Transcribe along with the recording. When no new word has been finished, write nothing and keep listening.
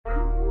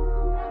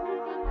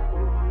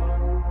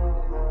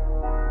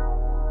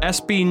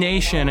SB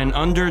Nation and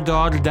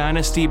Underdog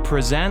Dynasty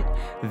present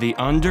the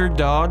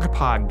Underdog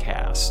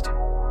Podcast.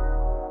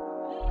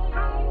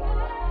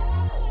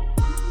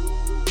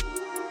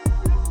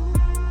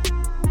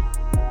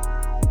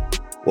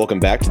 Welcome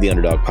back to the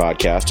Underdog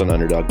Podcast on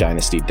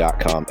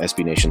UnderdogDynasty.com,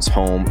 SB Nation's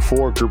home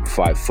for Group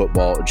 5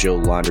 football.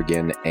 Joe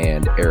Londrigan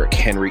and Eric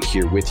Henry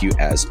here with you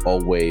as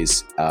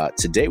always.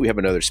 Today we have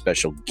another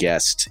special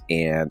guest,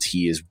 and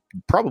he is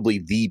probably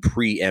the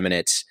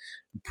preeminent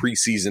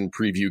preseason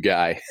preview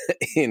guy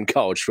in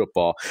college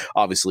football.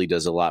 Obviously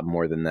does a lot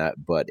more than that,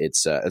 but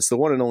it's the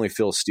one and only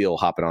Phil Steele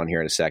hopping on here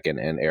in a second.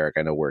 And Eric,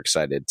 I know we're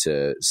excited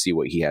to see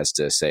what he has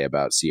to say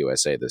about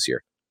CUSA this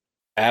year.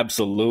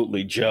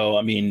 Absolutely, Joe.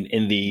 I mean,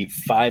 in the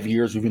 5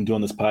 years we've been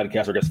doing this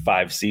podcast, or I guess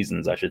 5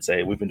 seasons, I should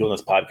say, we've been doing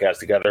this podcast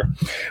together.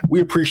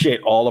 We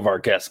appreciate all of our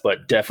guests,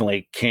 but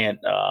definitely can't,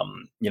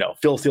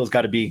 Phil Steele's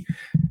got to be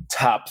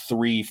top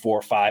 3,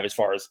 4, 5 as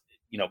far as,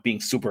 being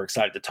super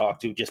excited to talk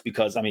to, just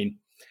because, I mean,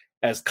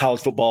 as college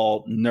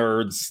football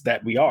nerds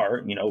that we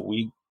are,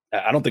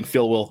 I don't think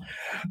Phil will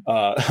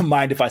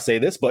mind if I say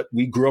this, but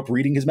we grew up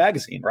reading his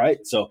magazine, right?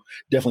 So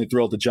definitely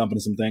thrilled to jump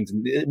into some things,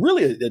 and the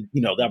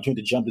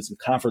opportunity to jump into some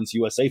Conference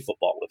USA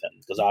football with him,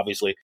 because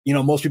obviously,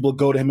 most people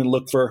go to him and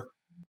look for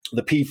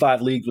the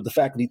P5 leagues, but the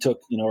fact that he took,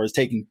 or is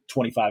taking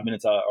 25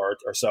 minutes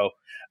or so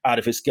out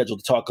of his schedule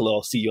to talk a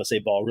little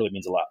CUSA ball really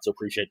means a lot. So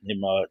appreciate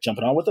him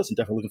jumping on with us, and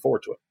definitely looking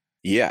forward to it.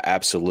 Yeah,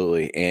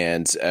 absolutely.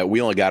 And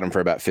we only got him for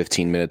about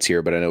 15 minutes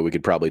here, but I know we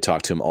could probably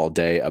talk to him all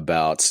day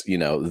about,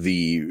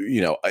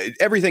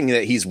 everything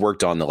that he's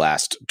worked on the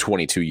last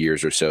 22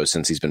 years or so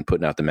since he's been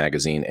putting out the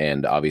magazine,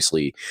 and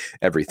obviously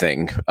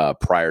everything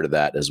prior to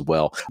that as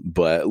well.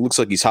 But it looks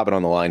like he's hopping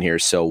on the line here.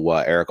 So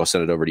Eric, I'll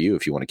send it over to you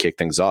if you want to kick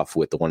things off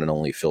with the one and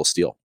only Phil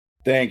Steele.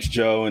 Thanks,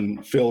 Joe.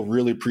 And Phil,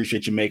 really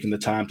appreciate you making the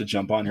time to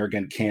jump on here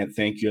again. Can't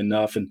thank you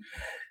enough. And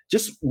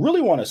just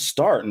really want to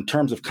start in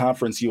terms of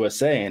Conference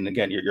USA. And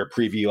again, your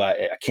preview,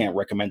 I can't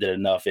recommend it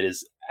enough. It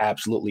is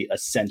absolutely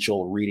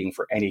essential reading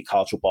for any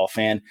college football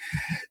fan.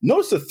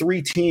 Notice the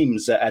 3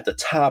 teams at the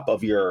top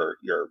of your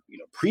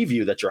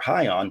preview that you're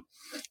high on.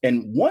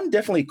 And one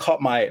definitely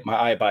caught my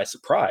eye by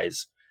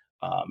surprise.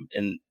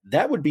 And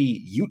that would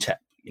be UTEP.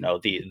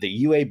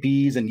 The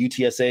UABs and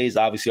UTSAs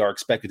obviously are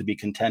expected to be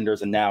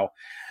contenders. And now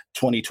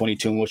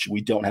 2022, in which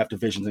we don't have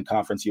divisions in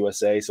Conference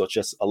USA, so it's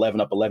just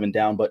 11 up, 11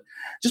 down. But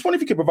just wonder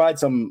if you could provide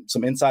some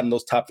insight on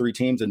those top 3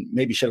 teams, and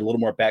maybe shed a little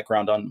more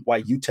background on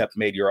why UTEP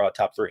made your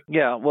top 3.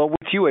 Yeah, well,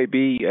 with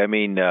UAB, I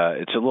mean,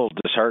 it's a little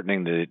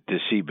disheartening to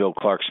see Bill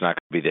Clark's not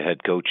going to be the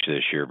head coach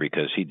this year,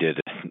 because he did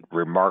a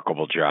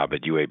remarkable job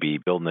at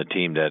UAB, building a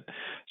team that's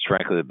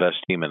frankly the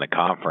best team in the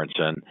conference.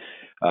 And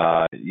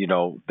I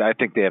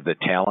think they have the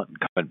talent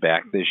coming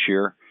back this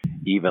year,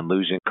 even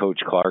losing Coach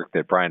Clark,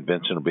 that Brian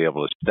Vincent will be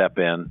able to step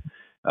in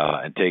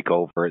and take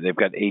over. They've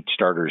got 8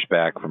 starters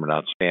back from an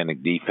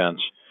outstanding defense,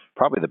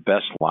 probably the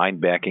best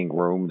linebacking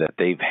room that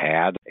they've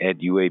had at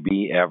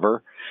UAB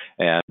ever.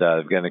 And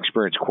they've got an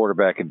experienced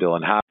quarterback in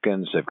Dylan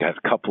Hopkins. They've got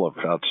a couple of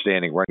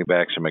outstanding running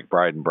backs in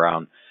McBride and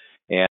Brown.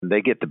 And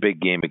they get the big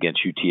game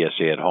against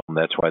UTSA at home.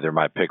 That's why they're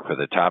my pick for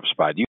the top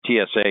spot.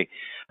 UTSA,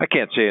 I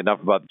can't say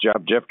enough about the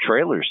job Jeff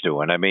Traylor's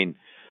doing. I mean,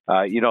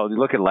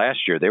 look at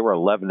last year. They were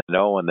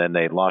 11-0, and then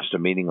they lost a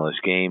meaningless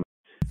game,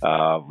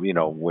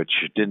 which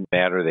didn't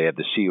matter. They had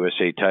the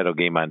CUSA title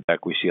game on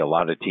deck. We see a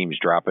lot of teams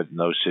drop it in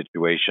those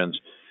situations.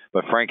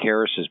 But Frank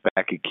Harris is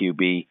back at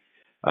QB.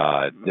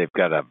 They've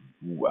got an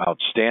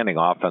outstanding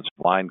offensive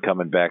line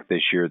coming back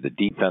this year. The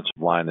defensive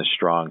line is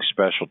strong.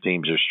 Special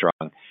teams are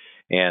strong.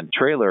 And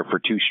Traylor, for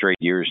 2 straight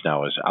years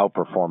now, has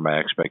outperformed my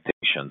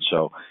expectations.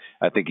 So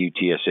I think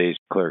UTSA is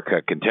a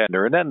clear-cut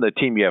contender. And then the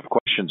team you have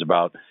questions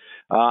about,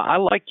 I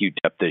like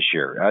UTEP this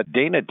year.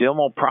 Dana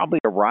Dimel probably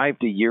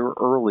arrived a year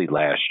early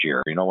last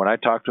year. When I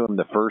talked to him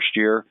the first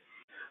year,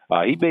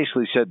 he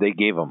basically said they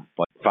gave him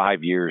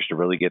 5 years to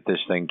really get this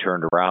thing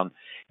turned around.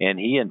 And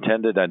he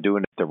intended on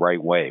doing it the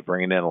right way,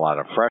 bringing in a lot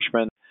of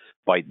freshmen,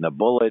 biting the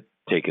bullet,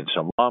 taking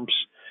some lumps.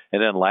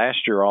 And then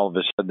last year, all of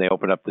a sudden, they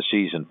opened up the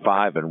season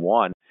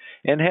 5-1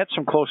 and had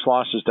some close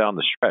losses down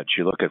the stretch.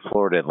 You look at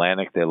Florida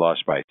Atlantic, they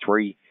lost by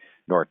 3.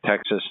 North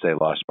Texas, they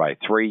lost by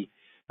 3.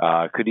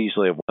 Could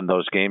easily have won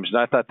those games.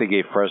 And I thought they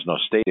gave Fresno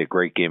State a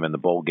great game in the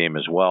bowl game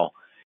as well,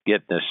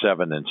 getting a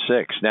 7-6.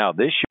 Now,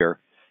 this year,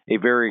 a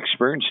very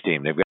experienced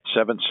team. They've got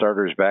 7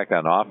 starters back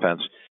on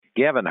offense.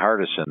 Gavin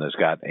Hardison has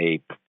got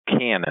a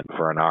cannon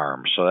for an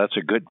arm, so that's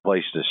a good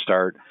place to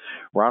start.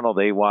 Ronald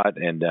Awatt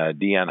and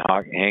Deion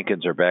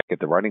Hankins are back at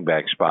the running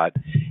back spot,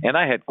 and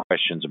I had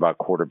questions about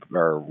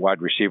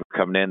wide receiver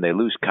coming in. They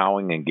lose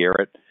Cowing and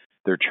Garrett.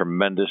 They're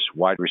tremendous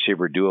wide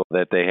receiver duo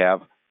that they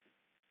have.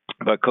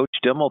 But Coach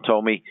Dimel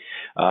told me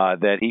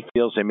that he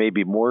feels they may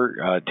be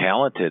more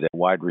talented at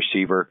wide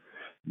receiver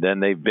than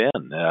they've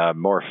been,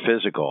 more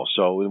physical.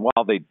 So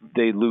while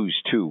they lose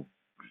 2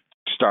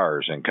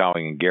 stars in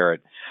Cowing and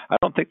Garrett, I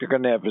don't think they're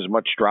going to have as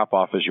much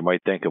drop-off as you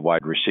might think of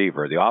wide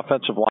receiver. The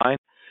offensive line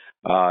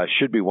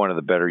should be one of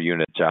the better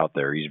units out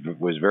there. He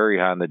was very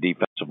high on the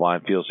defensive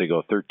line, feels they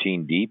go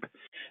 13 deep.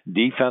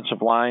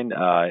 Defensive line,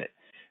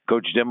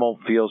 Coach Dimmel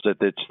feels that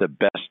it's the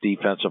best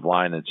defensive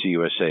line in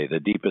CUSA. The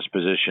deepest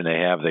position they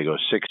have, they go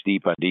 6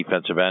 deep on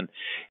defensive end.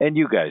 And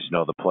you guys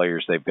know the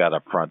players they've got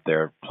up front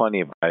there.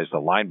 Plenty of guys. The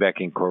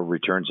linebacking core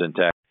returns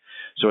intact.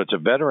 So it's a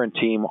veteran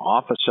team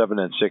off a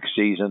 7-6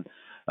 season.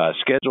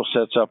 Schedule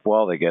sets up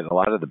well. They get a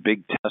lot of the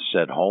big tests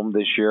at home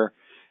this year.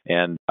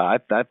 And I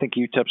think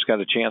UTEP's got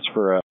a chance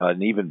for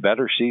an even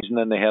better season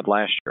than they had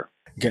last year.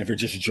 Again, if you're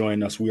just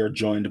joining us, we are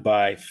joined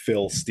by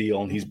Phil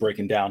Steele, and he's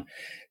breaking down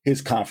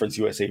his Conference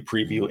USA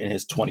preview in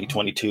his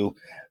 2022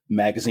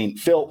 magazine.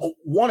 Phil,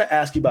 want to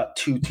ask you about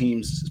 2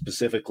 teams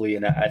specifically,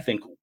 and I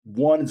think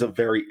one is a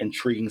very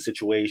intriguing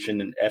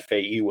situation in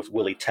FAU with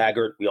Willie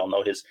Taggart. We all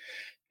know his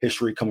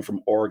history coming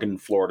from Oregon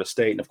and Florida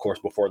State, and of course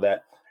before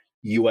that,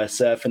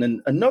 USF. And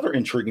then another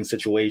intriguing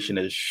situation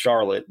is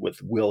Charlotte with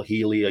Will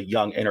Healy, a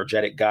young,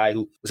 energetic guy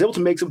who was able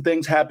to make some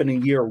things happen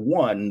in year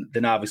 1.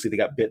 Then obviously they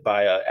got bit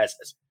by, as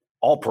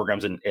all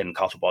programs in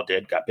college football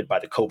did, got bit by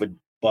the COVID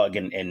bug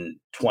in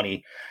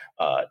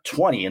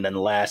 2020. And then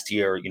last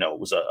year, it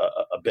was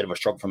a bit of a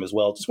struggle for him as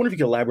well. Just wonder if you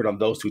could elaborate on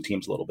those 2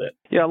 teams a little bit.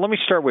 Yeah, let me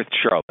start with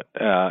Charlotte.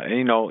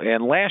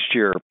 And last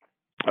year,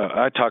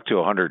 I talked to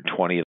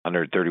 120,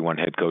 131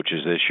 head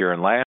coaches this year.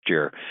 And last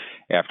year,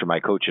 after my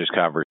coaches'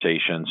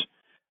 conversations,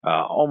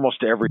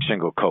 almost every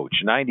single coach,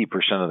 90%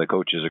 of the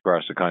coaches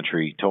across the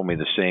country told me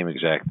the same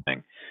exact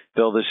thing.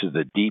 Phil, this is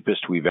the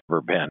deepest we've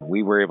ever been.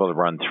 We were able to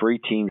run 3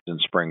 teams in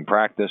spring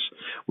practice.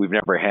 We've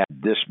never had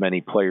this many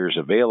players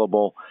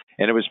available,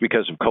 and it was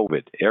because of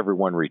COVID.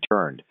 Everyone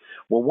returned.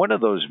 Well, one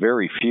of those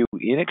very few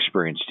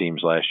inexperienced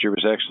teams last year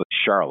was actually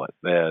Charlotte.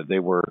 They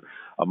were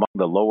among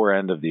the lower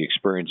end of the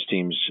experienced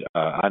teams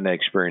on the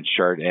experience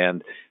chart,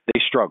 and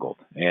they struggled.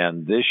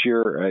 And this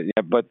year,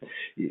 but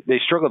they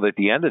struggled at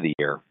the end of the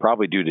year,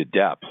 probably due to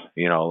depth.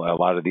 A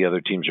lot of the other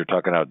teams are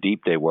talking how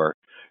deep they were.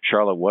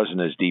 Charlotte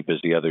wasn't as deep as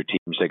the other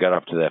teams. They got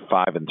off to that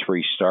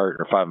 5-3 start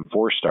or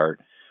 5-4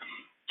 start,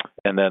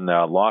 and then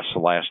lost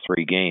the last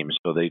 3 games.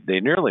 So they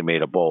nearly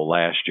made a bowl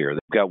last year.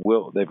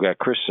 They've got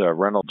Chris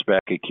Reynolds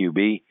back at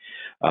QB.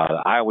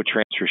 The Iowa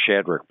transfer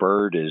Shadrick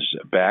Bird is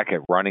back at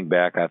running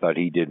back. I thought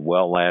he did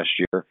well last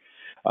year.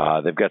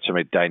 They've got some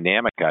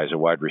dynamic guys at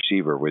wide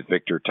receiver with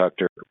Victor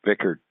Tucker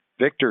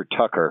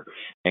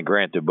and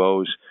Grant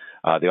DuBose.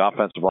 The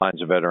offensive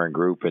line's a veteran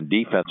group, and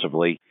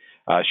defensively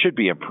should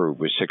be improved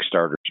with 6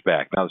 starters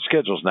back. Now, the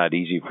schedule's not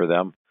easy for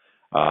them.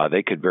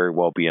 They could very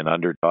well be an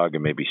underdog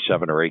in maybe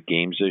 7 or 8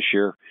 games this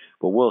year.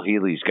 But Will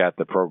Healy's got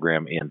the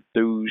program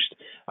enthused.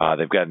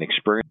 They've got an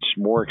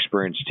more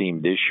experienced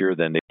team this year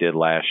than they did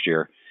last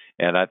year.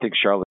 And I think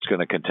Charlotte's going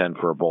to contend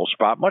for a bowl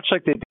spot, much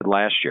like they did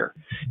last year.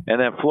 And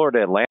then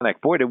Florida Atlantic,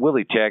 boy, did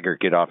Willie Taggart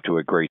get off to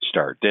a great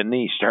start, didn't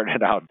he?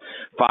 Started out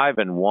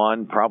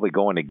 5-1, probably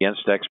going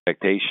against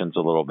expectations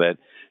a little bit.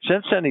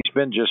 Since then, he's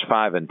been just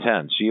 5-10.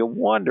 So you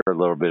wonder a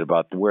little bit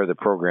about where the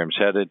program's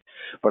headed.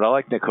 But I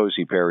like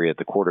N'Kosi Perry at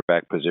the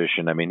quarterback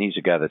position. I mean, he's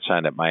a guy that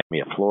signed at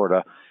Miami of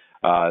Florida.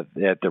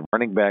 At the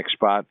running back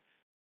spot,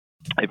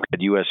 they've got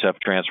USF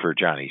transfer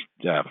Johnny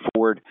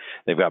Ford.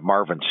 They've got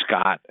Marvin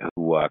Scott,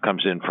 who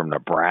comes in from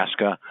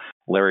Nebraska.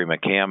 Larry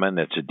McCammon,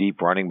 that's a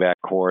deep running back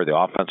core. The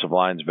offensive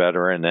line's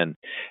veteran. And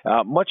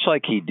much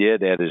like he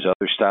did at his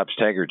other stops,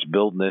 Taggart's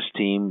building this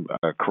team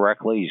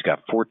correctly. He's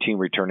got 14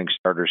 returning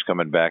starters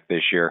coming back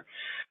this year.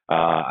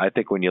 I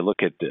think when you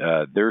look at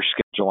their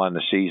schedule on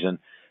the season,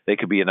 they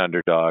could be an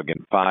underdog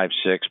in 5,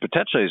 6,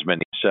 potentially as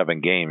many as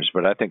 7 games.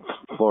 But I think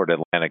Florida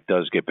Atlantic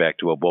does get back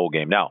to a bowl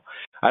game. Now,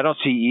 I don't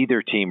see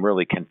either team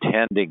really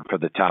contending for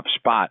the top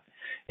spot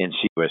in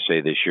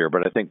CUSA this year,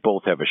 but I think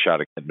both have a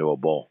shot at getting to a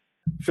bowl.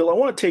 Phil, I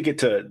want to take it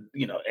to,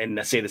 and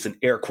I say this in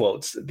air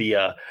quotes,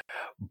 the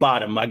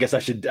bottom. I guess I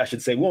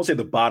should say, we won't say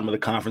the bottom of the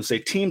conference, say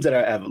teams that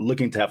are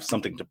looking to have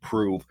something to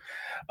prove.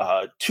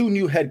 2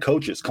 new head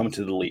coaches coming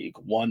to the league,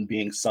 one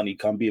being Sonny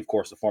Cumbie, of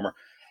course, the former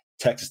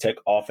Texas Tech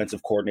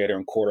offensive coordinator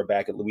and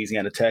quarterback at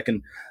Louisiana Tech.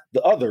 And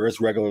the other,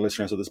 as regular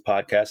listeners of this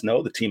podcast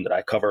know, the team that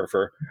I cover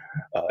for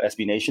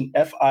SB Nation,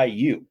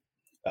 FIU.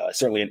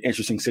 Certainly an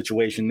interesting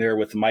situation there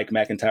with Mike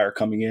McIntyre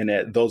coming in.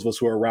 Those of us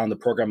who were around the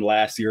program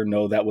last year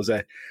know that was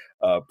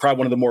probably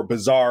one of the more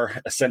bizarre,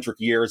 eccentric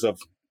years of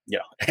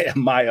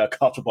my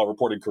college football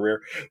reporting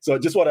career. So I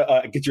just want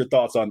to get your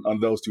thoughts on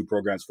those 2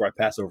 programs before I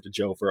pass over to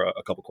Joe for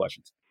a couple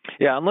questions.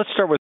 Yeah, and let's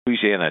start with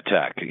Louisiana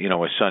Tech,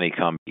 with Sonny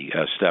Cumbie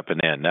stepping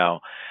in.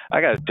 Now, I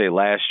got to say,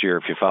 last year,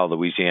 if you follow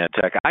Louisiana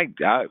Tech,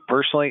 I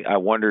personally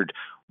wondered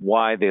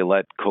why they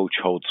let Coach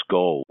Holtz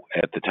go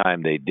at the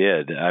time they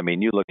did. I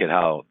mean, you look at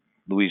how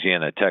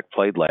Louisiana Tech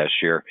played last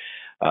year.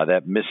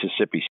 That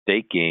Mississippi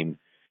State game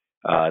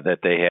that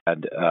they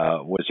had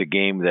was a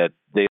game that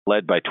they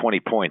led by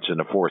 20 points in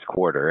the fourth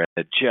quarter, and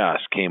it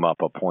just came up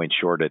a point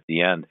short at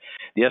the end.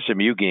 The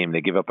SMU game,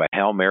 they give up a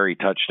Hail Mary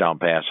touchdown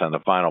pass on the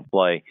final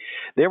play.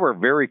 They were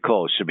very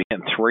close to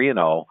being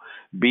 3-0,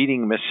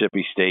 beating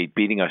Mississippi State,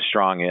 beating a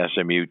strong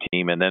SMU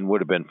team, and then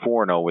would have been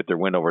 4-0 with their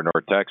win over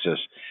North Texas.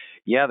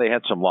 Yeah, they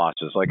had some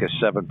losses, like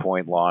a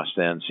 7-point loss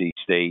to NC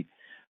State.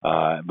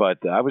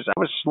 But I was a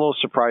little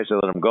surprised they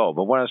let him go.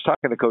 But when I was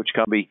talking to Coach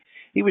Cumbie,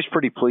 he was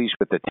pretty pleased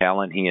with the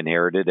talent he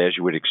inherited, as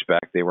you would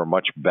expect. They were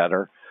much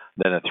better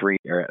than a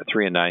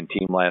 3-9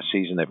 team last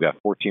season. They've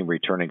got 14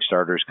 returning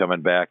starters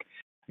coming back.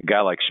 A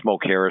guy like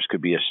Smoke Harris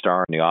could be a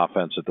star in the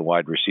offense at the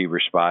wide receiver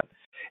spot.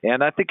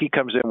 And I think he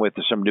comes in with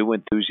some new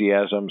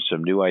enthusiasm,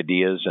 some new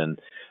ideas, and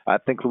I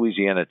think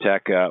Louisiana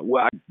Tech,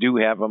 I do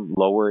have them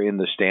lower in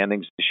the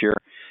standings this year.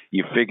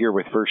 You figure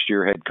with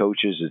first-year head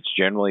coaches, it's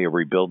generally a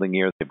rebuilding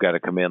year. They've got to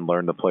come in,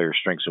 learn the players'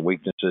 strengths and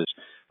weaknesses.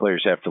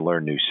 Players have to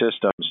learn new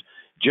systems.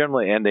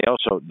 Generally, and they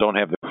also don't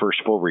have their first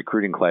full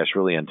recruiting class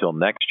really until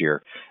next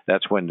year.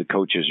 That's when the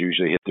coaches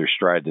usually hit their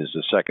stride as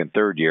the second,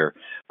 third year.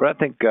 But I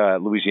think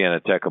Louisiana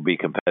Tech will be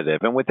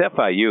competitive. And with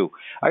FIU,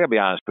 I got to be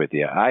honest with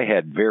you, I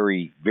had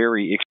very,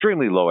 very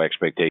extremely low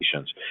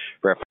expectations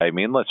for FIU. I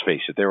mean, let's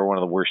face it, they were one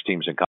of the worst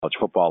teams in college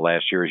football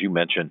last year, as you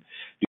mentioned,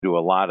 due to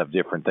a lot of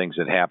different things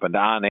that happened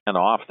on and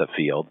off the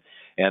field,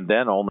 and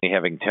then only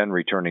having 10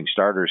 returning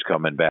starters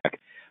coming back.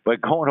 But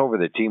going over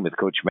the team with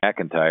Coach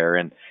McIntyre,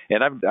 and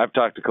I've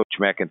talked to Coach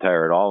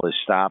McIntyre at all his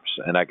stops,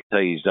 and I can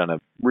tell you he's done a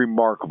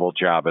remarkable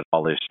job at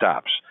all his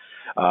stops.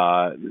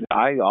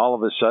 I all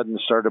of a sudden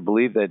started to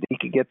believe that he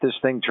could get this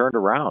thing turned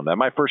around. And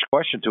my first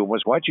question to him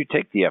was, why'd you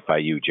take the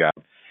FIU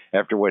job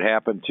after what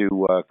happened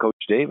to Coach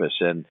Davis?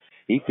 And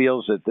he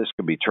feels that this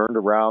can be turned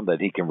around,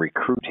 that he can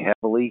recruit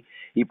heavily.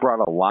 He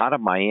brought a lot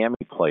of Miami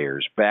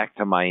players back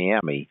to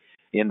Miami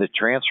in the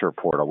transfer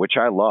portal, which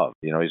I love.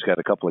 You know, he's got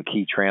a couple of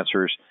key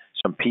transfers,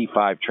 some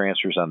P5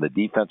 transfers on the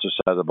defensive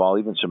side of the ball,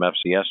 even some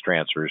FCS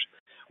transfers,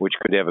 which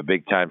could have a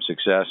big-time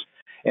success.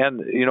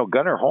 And, you know,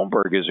 Gunnar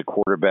Holmberg is a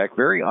quarterback,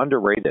 very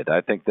underrated.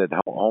 I think that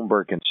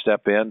Holmberg can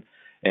step in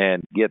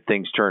and get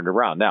things turned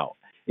around. Now,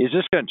 is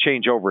this going to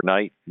change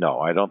overnight? No,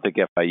 I don't think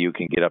FIU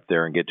can get up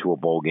there and get to a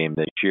bowl game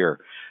this year.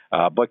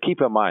 But keep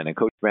in mind, in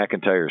Coach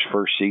McIntyre's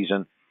first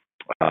season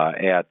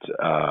at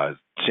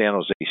San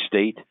Jose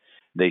State,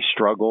 they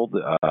struggled.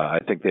 I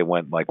think they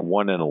went like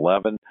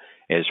 1-11.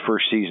 His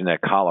first season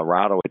at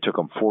Colorado, it took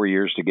him 4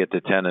 years to get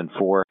to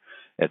 10-4.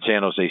 At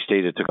San Jose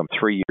State, it took him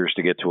 3 years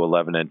to get to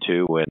 11-2.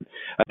 And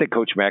I think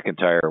Coach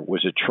McIntyre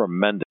was a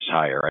tremendous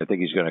hire. I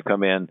think he's going to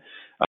come in.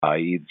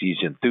 He's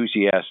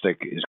enthusiastic.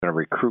 He's going to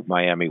recruit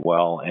Miami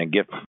well and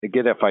get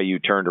FIU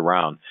turned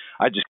around.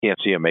 I just can't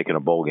see him making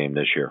a bowl game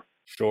this year.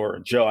 Sure.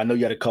 Joe, I know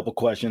you had a couple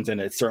questions,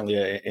 and it's certainly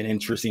an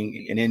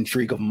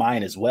intrigue of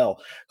mine as well.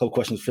 A couple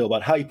questions, Phil,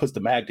 about how he puts the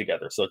mag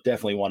together. So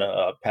definitely want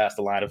to pass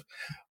the line of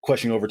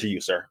question over to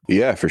you, sir.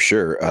 Yeah, for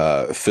sure.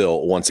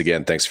 Phil, once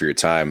again, thanks for your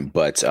time.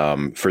 But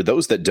for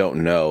those that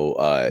don't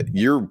know,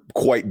 you're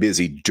quite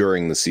busy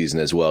during the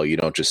season as well. You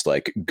don't just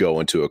like go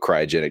into a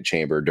cryogenic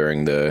chamber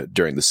during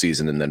the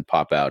season and then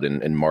pop out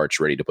in March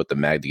ready to put the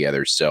mag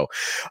together. So,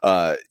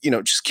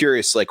 just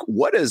curious, like,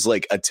 what does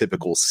like a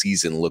typical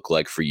season look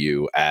like for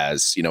you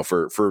as,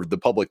 for the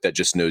public that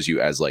just knows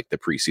you as like the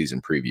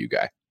preseason preview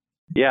guy?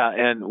 Yeah,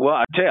 and well,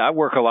 I tell you, I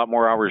work a lot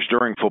more hours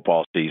during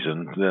football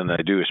season than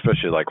I do,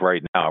 especially like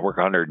right now. I work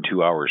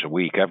 102 hours a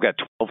week. I've got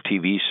 12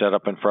 TVs set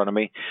up in front of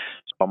me,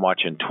 so I'm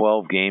watching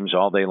 12 games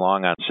all day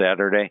long on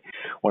Saturday.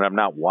 When I'm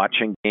not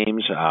watching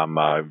games,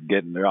 I'm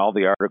getting all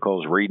the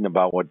articles, reading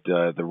about what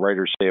the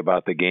writers say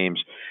about the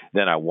games.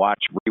 Then I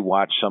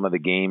rewatch some of the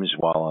games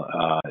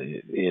while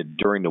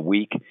during the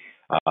week.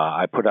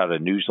 I put out a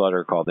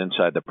newsletter called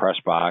Inside the Press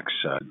Box,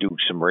 do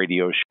some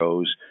radio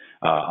shows,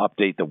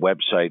 update the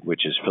website,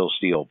 which is Phil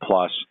Steele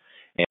Plus,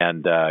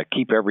 and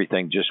keep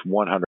everything just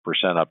 100%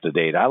 up to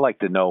date. I like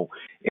to know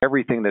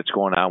everything that's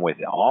going on with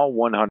all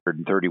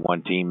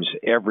 131 teams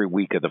every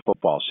week of the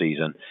football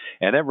season,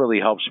 and that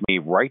really helps me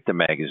write the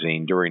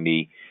magazine during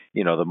the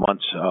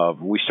months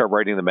of, we start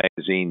writing the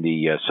magazine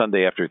the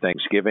Sunday after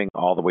Thanksgiving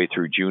all the way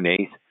through June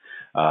 8th.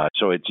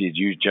 So it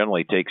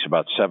generally takes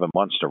about 7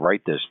 months to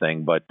write this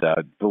thing. But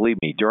believe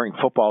me, during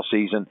football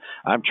season,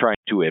 I'm trying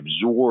to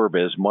absorb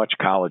as much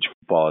college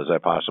football as I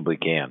possibly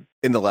can.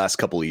 In the last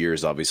couple of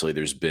years, obviously,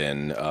 there's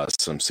been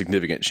some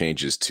significant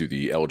changes to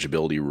the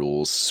eligibility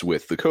rules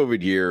with the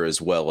COVID year,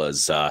 as well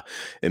as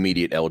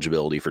immediate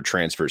eligibility for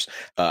transfers.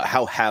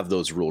 How have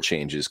those rule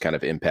changes kind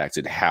of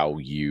impacted how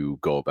you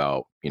go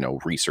about,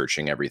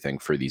 researching everything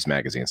for these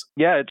magazines?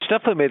 Yeah, it's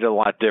definitely made it a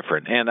lot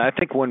different. And I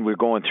think when we're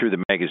going through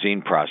the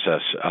magazine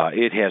process,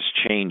 it has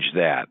changed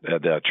that.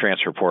 The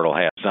transfer portal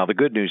has. Now, the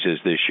good news is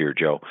this year,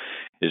 Joe,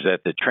 is that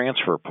the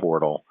transfer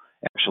portal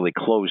actually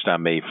closed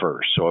on May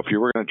 1st. So if you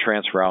were going to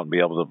transfer out and be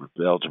eligible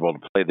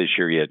to play this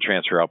year, you had to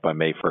transfer out by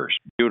May 1st.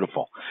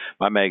 Beautiful.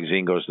 My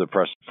magazine goes to the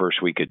press the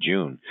first week of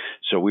June.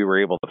 So we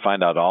were able to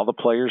find out all the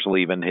players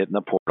leaving, hitting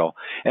the portal,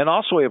 and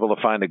also able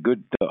to find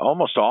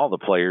almost all the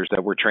players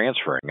that were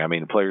transferring. I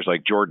mean, players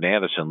like Jordan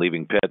Addison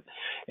leaving Pitt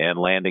and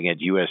landing at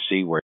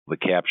USC, where to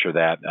capture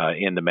that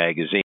in the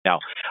magazine. Now,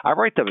 I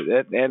write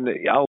and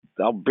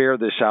I'll bear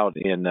this out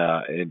and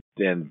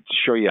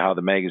show you how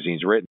the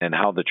magazine's written and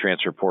how the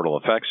transfer portal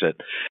affects it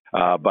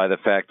by the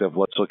fact of,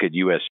 let's look at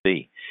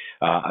USC.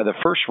 The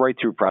first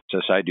write-through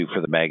process I do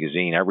for the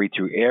magazine, I read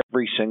through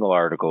every single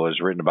article is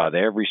written about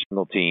every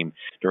single team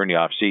during the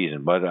off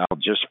season, but I'll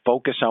just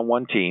focus on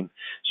one team.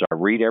 So I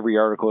read every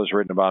article is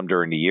written about them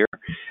during the year.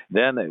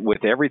 Then,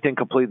 with everything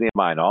completely in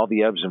mind, all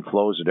the ebbs and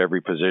flows at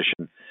every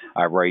position,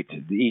 I write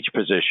each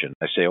position.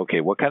 I say,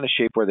 okay, what kind of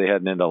shape were they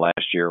heading into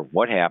last year?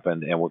 What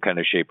happened? And what kind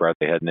of shape are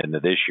they heading into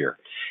this year?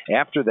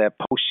 After that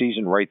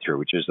postseason write-through,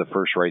 which is the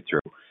first write-through,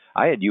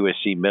 I had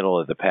USC middle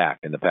of the pack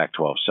in the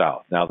Pac-12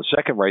 South. Now, the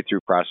second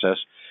write-through process,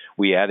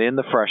 we add in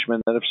the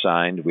freshmen that have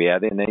signed. We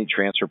add in any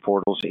transfer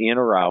portals in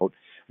or out,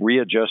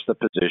 readjust the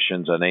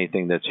positions on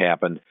anything that's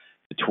happened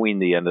between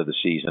the end of the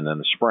season and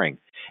the spring.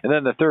 And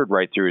then the third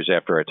write-through is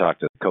after I talk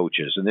to the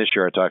coaches. And this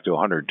year I talked to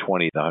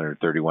 120 to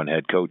 131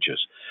 head coaches.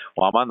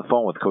 While I'm on the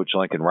phone with Coach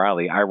Lincoln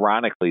Riley,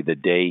 ironically, the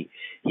day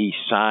he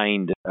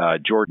signed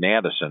Jordan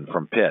Addison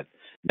from Pitt,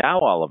 now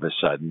all of a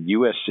sudden,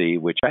 USC,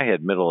 which I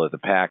had middle of the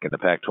pack in the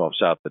Pac-12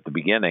 South at the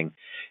beginning,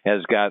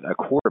 has got a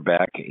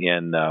quarterback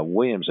in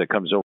Williams that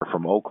comes over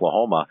from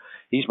Oklahoma.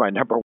 He's my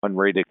number one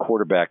rated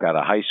quarterback out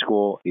of high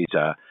school. He's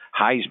a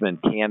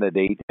Heisman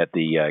candidate at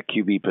the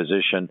QB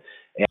position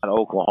at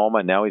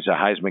Oklahoma. Now he's a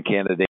Heisman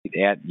candidate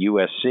at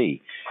USC.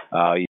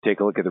 You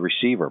take a look at the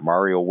receiver,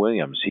 Mario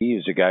Williams. He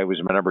is a guy who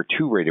was my number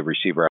 2 rated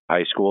receiver at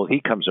high school.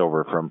 He comes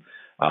over from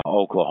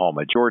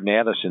Oklahoma. Jordan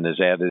Addison is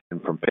added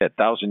in from Pitt.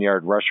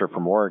 1,000-yard rusher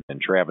from Oregon,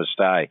 Travis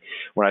Dye.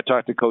 When I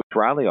talked to Coach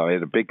Riley, I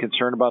had a big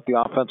concern about the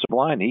offensive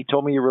line. He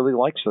told me he really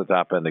likes the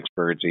top-end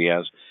experience he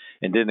has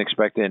and didn't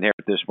expect to inherit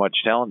this much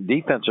talent.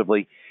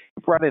 Defensively,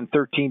 he brought in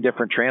 13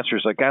 different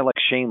transfers. A guy like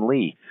Shane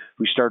Lee,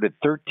 who started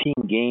 13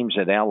 games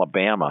at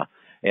Alabama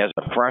as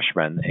a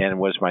freshman and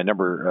was my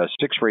number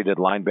 6 rated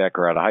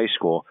linebacker out of high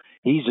school.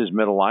 He's his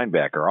middle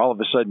linebacker. All of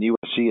a sudden,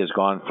 USC has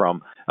gone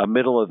from a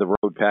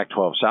middle-of-the-road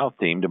Pac-12 South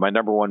team to my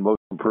number 1 most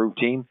improved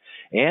team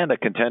and a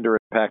contender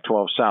at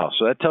Pac-12 South.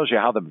 So that tells you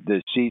how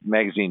the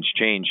magazine's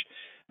changed.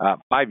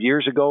 5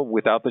 years ago,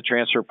 without the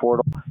transfer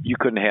portal, you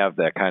couldn't have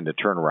that kind of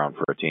turnaround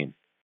for a team.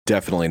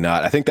 Definitely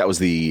not. I think that was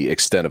the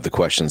extent of the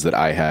questions that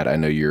I had. I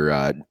know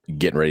you're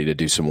getting ready to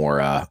do some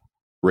more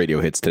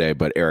radio hits today,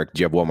 but Eric,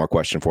 do you have one more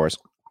question for us?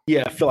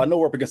 Yeah, Phil, I know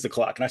we're up against the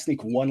clock. Can I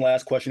sneak one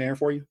last question in here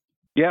for you?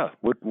 Yeah.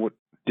 What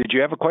did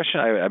you have a question?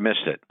 I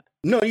missed it.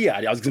 No, yeah,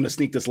 I was going to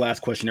sneak this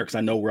last question here because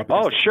I know we're up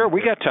against the sure.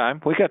 We got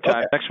time. Okay.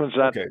 Next one's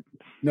not. Okay.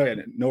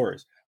 No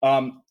worries.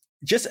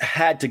 Just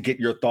had to get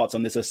your thoughts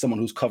on this as someone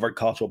who's covered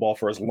college football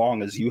for as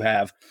long as you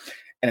have.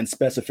 And in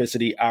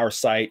specificity, our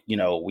site,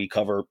 we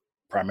cover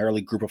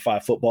primarily Group of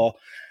 5 football.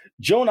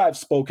 Joe and I have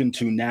spoken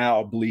to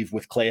now, I believe,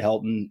 with Clay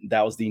Helton.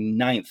 That was the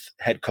 9th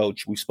head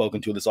coach we've spoken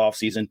to this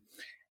offseason.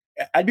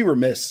 I'd be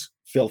remiss,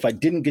 Phil, if I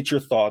didn't get your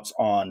thoughts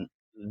on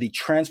the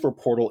transfer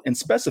portal in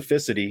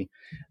specificity,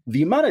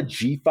 the amount of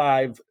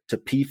G5 to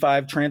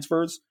P5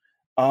 transfers.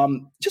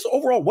 Just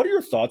overall, what are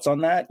your thoughts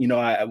on that? We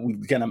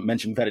kind of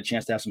mentioned we've had a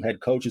chance to have some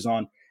head coaches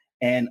on,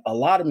 and a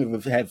lot of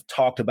them have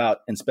talked about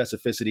in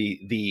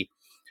specificity the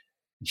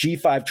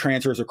G5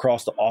 transfers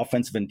across the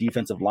offensive and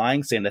defensive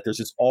line, saying that there's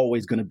just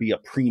always going to be a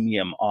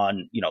premium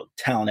on,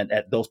 talent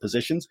at those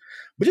positions.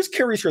 But just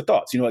curious your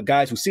thoughts,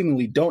 guys who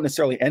seemingly don't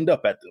necessarily end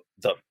up at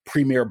the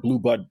premier blue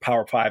blood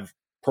Power 5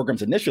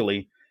 programs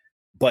initially,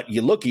 but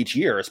you look each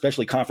year,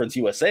 especially Conference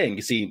USA, and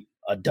you see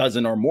a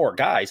dozen or more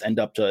guys end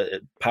up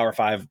to Power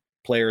 5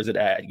 players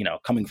at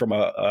coming from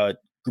a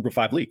Group of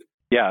 5 league.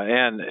 Yeah,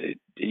 and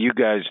you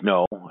guys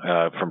know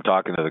from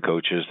talking to the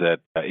coaches that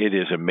it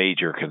is a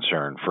major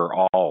concern for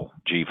all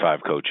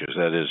G5 coaches.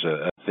 That is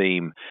a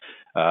theme.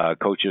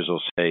 Coaches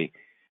will say,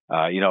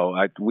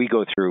 we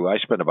go through, I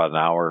spend about an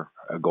hour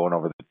going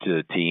over to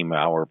the team,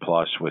 hour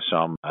plus with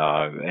some,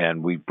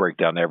 and we break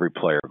down every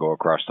player, go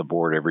across the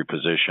board, every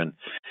position.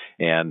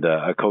 And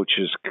a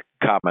coach's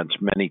comments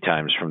many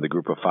times from the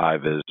Group of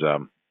 5 is,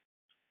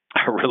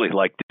 I really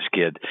like this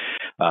kid.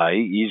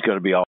 He's going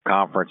to be all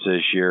conference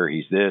this year.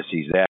 He's this,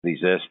 he's that,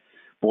 he's this.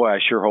 Boy, I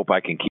sure hope I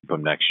can keep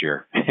him next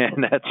year.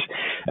 And that's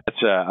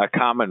a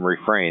common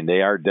refrain.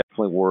 They are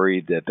definitely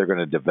worried that they're going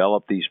to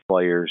develop these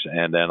players,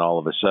 and then all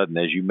of a sudden,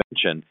 as you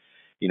mentioned,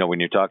 when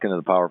you're talking to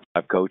the Power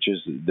 5 coaches,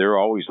 they're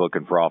always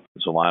looking for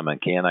offensive linemen.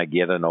 Can I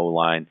get an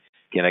O-line?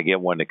 Can I get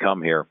one to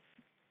come here?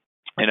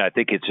 And I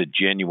think it's a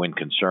genuine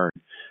concern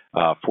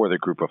for the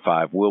Group of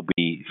 5 will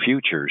be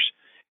futures.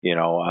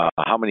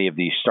 How many of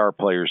these star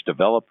players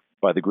developed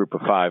by the Group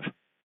of 5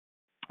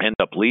 end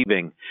up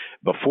leaving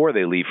before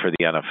they leave for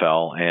the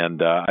NFL?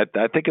 And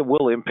I think it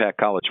will impact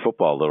college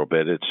football a little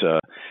bit.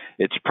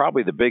 It's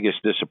probably the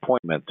biggest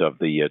disappointment of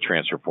the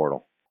transfer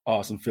portal.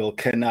 Awesome, Phil.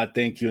 Cannot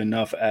thank you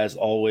enough. As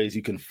always,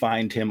 you can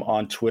find him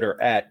on Twitter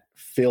at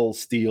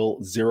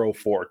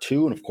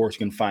PhilSteele042. And of course, you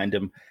can find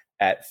him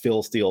at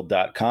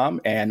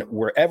philsteele.com. And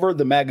wherever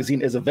the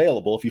magazine is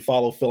available, if you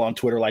follow Phil on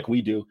Twitter like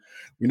we do,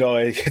 you know,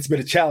 it's been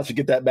a challenge to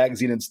get that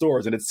magazine in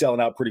stores, and it's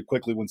selling out pretty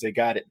quickly once they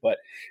got it. But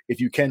if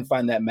you can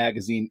find that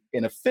magazine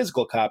in a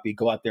physical copy,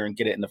 go out there and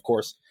get it. And of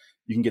course,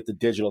 you can get the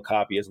digital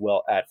copy as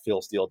well at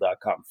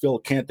philsteele.com. Phil,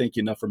 can't thank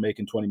you enough for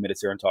making 20 minutes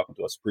here and talking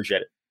to us.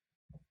 Appreciate it.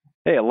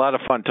 Hey, a lot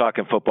of fun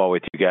talking football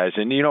with you guys.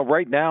 And, you know,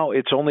 right now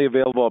it's only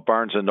available at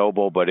Barnes &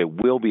 Noble, but it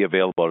will be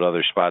available at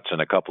other spots in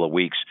a couple of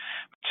weeks.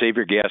 Save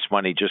your gas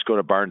money. Just go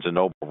to Barnes &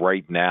 Noble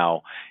right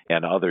now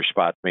and other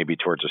spots maybe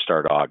towards the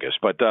start of August.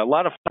 But a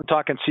lot of fun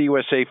talking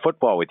CUSA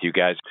football with you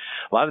guys.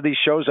 A lot of these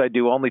shows I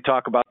do only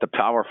talk about the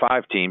Power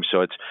 5 teams,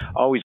 so it's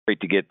always great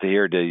to get to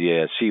hear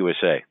the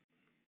CUSA.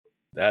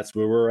 That's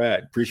where we're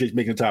at. Appreciate you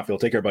making the time, Phil.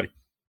 Take care, buddy.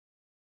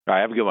 All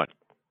right, have a good one.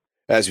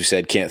 As we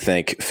said, can't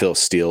thank Phil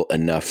Steele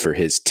enough for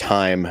his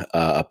time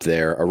up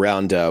there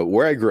around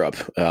where I grew up.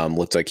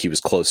 Looked like he was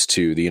close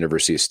to the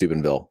University of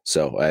Steubenville.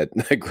 So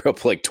I grew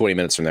up like 20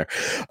 minutes from there.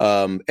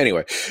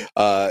 Anyway,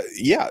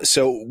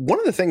 so one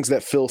of the things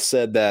that Phil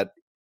said that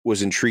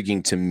was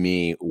intriguing to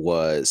me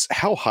was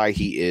how high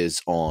he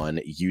is on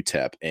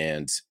UTEP.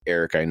 And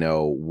Eric, I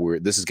know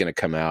this is going to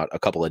come out a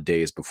couple of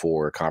days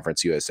before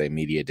Conference USA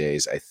Media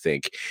Days, I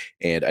think.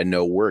 And I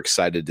know we're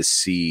excited to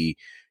see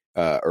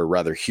or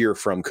rather hear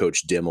from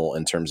Coach Dimmel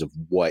in terms of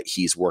what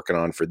he's working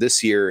on for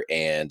this year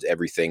and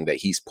everything that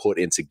he's put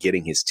into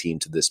getting his team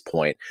to this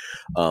point.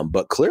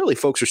 But clearly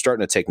folks are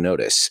starting to take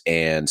notice.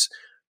 And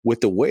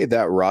with the way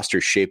that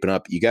roster's shaping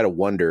up, you got to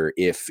wonder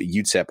if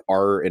UTEP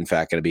are in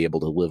fact going to be able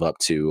to live up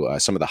to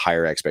some of the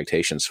higher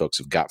expectations folks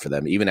have got for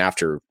them, even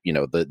after, you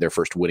know, their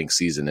first winning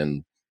season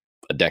in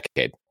a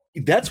decade.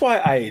 That's why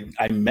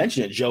I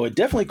mentioned it, Joe. It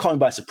definitely caught me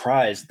by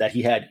surprise that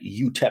he had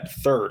UTEP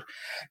third.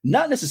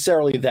 Not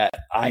necessarily that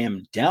I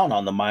am down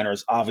on the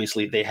Miners.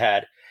 Obviously, they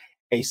had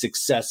a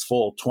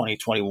successful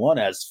 2021,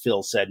 as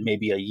Phil said,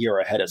 maybe a year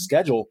ahead of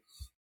schedule.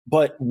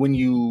 But when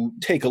you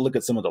take a look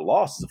at some of the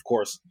losses, of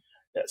course,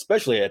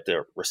 especially at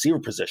the receiver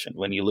position,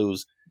 when you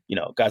lose, you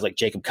know, guys like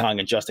Jacob Kong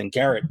and Justin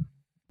Garrett,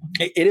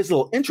 it is a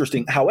little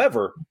interesting.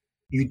 However,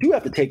 you do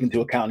have to take into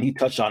account, he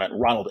touched on it,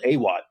 Ronald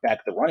Awatt back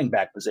at the running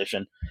back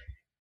position.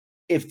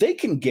 If they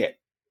can get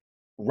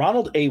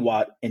Ronald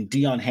Awatt and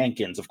Deion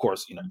Hankins, of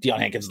course, you know, Deion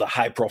Hankins, the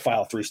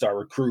high-profile 3-star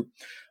recruit,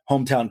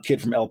 hometown kid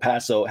from El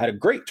Paso, had a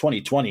great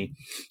 2020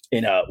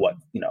 in a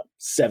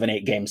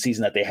 7-8 game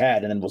season that they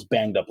had, and then was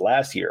banged up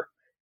last year.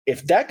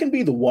 If that can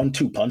be the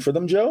 1-2 punch for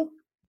them, Joe,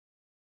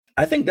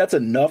 I think that's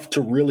enough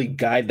to really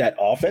guide that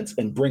offense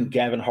and bring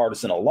Gavin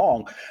Hardison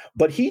along.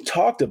 But he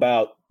talked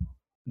about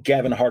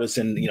Gavin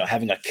Hardison, you know,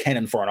 having a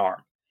cannon for an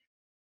arm.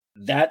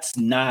 That's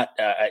not,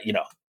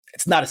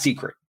 it's not a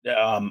secret.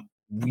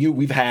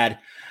 We've had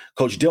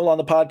Coach Dill on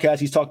the podcast.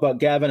 He's talked about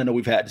Gavin. I know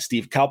we've had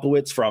Steve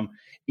Kalpowitz from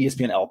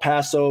ESPN El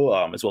Paso,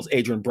 as well as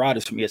Adrian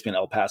Broadus from ESPN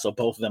El Paso.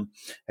 Both of them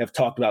have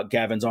talked about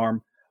Gavin's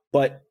arm.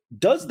 But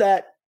does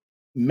that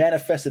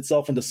manifest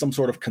itself into some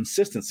sort of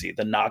consistency?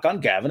 The knock on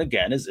Gavin,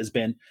 again, has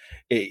been,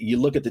 you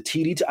look at the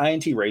TD to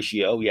INT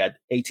ratio. He had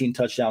 18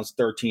 touchdowns,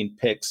 13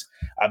 picks.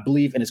 I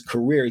believe in his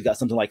career, he got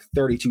something like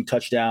 32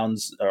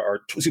 touchdowns,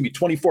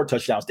 24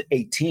 touchdowns to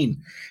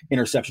 18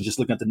 interceptions, just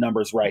looking at the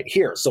numbers right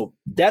here. So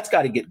that's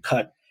got to get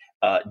cut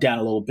down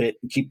a little bit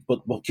and keep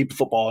the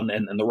football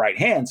in the right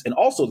hands. And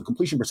also the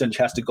completion percentage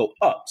has to go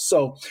up.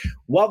 So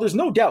while there's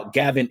no doubt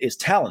Gavin is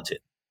talented,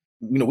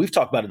 you know, we've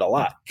talked about it a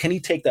lot. Can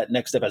he take that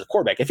next step as a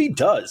quarterback? If he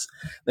does,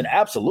 then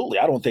absolutely.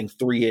 I don't think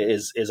 3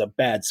 is a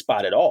bad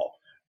spot at all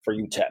for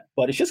UTEP.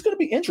 But it's just going to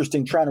be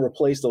interesting trying to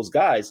replace those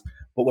guys.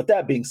 But with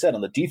that being said,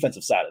 on the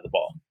defensive side of the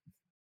ball,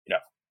 you know,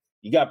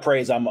 you got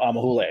praise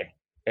Amahule.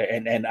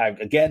 And I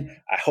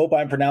hope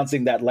I'm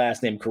pronouncing that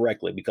last name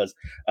correctly, because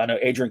I know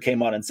Adrian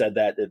came on and said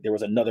that there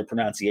was another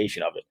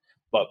pronunciation of it.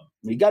 But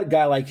you got a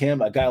guy like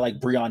him, a guy like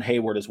Breon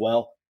Hayward as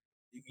well.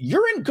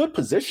 You're in good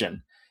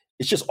position.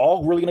 It's just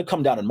all really going to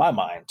come down, in my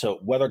mind, to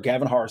whether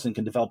Gavin Hardison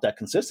can develop that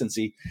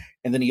consistency.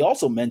 And then he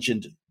also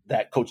mentioned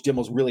that Coach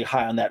Dimmel's really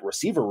high on that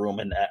receiver room,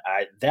 and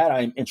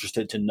I'm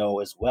interested to know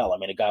as well. I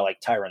mean, a guy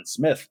like Tyron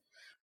Smith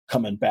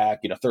coming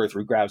back,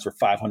 33 grabs for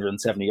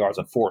 570 yards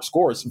and 4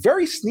 scores,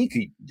 very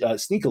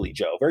sneakily,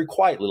 Joe, very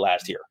quietly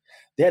last year.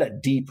 They had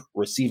a deep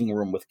receiving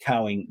room with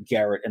Cowing,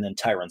 Garrett, and then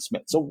Tyron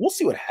Smith. So we'll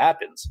see what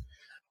happens.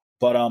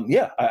 But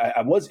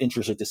I was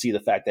interested to see the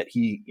fact that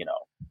he,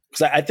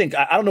 because I think,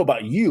 I don't know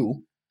about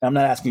you, I'm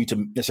not asking you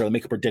to necessarily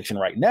make a prediction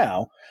right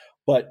now,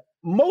 but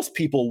most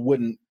people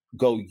wouldn't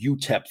go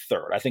UTEP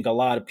third. I think a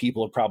lot of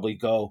people would probably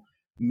go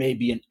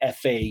maybe an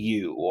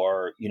FAU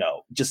or,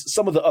 just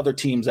some of the other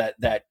teams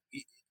that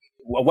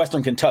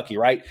Western Kentucky,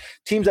 right?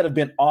 Teams that have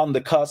been on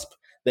the cusp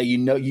that,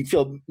 you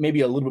feel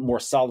maybe a little bit more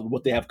solid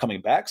what they have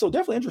coming back. So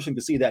definitely interesting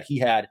to see that he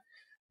had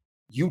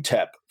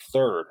UTEP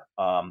third.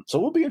 So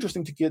it'll be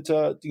interesting to get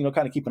to,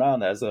 kind of keep an eye on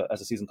that as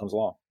the season comes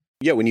along.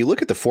 Yeah, when you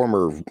look at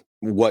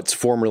what's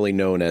formerly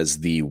known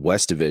as the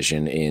West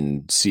Division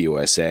in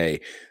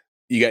CUSA,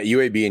 you got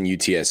UAB and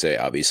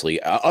UTSA,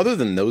 obviously. Other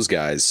than those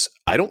guys,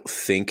 I don't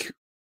think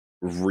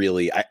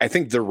really – I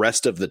think the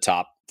rest of the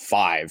top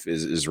 5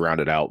 is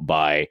rounded out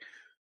by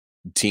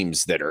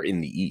teams that are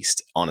in the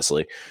East,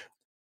 honestly.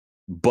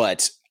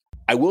 But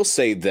I will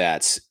say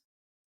that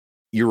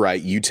you're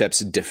right. UTEP's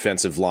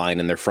defensive line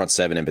and their front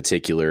seven in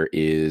particular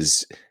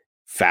is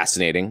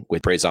fascinating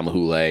with Praise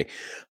Amahule.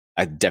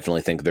 I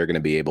definitely think they're going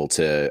to be able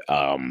to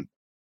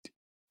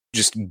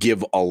just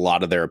give a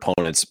lot of their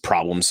opponents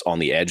problems on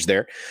the edge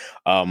there.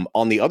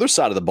 On the other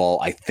side of the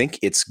ball, I think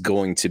it's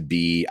going to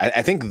be,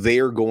 I think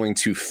they're going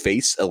to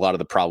face a lot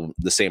of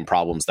the same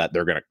problems that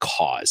they're going to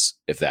cause,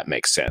 if that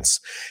makes sense.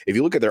 If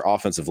you look at their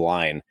offensive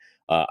line,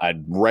 at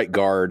right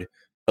guard,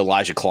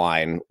 Elijah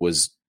Klein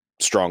was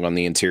strong on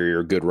the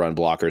interior, good run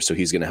blocker, so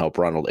he's going to help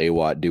Ronald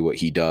Awatt do what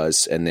he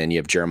does. And then you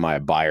have Jeremiah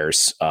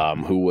Byers,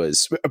 who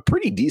was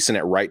pretty decent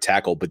at right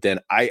tackle, but then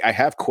I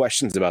have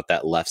questions about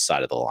that left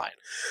side of the line.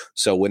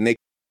 So when they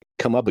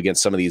come up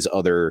against some of these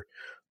other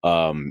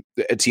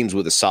teams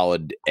with a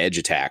solid edge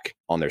attack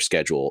on their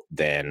schedule,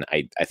 then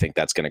I think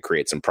that's going to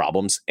create some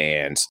problems,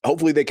 and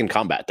hopefully they can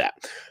combat that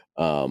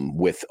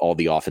with all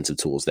the offensive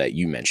tools that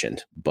you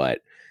mentioned. But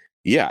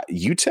yeah,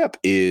 UTEP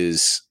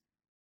is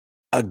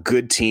a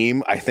good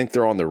team. I think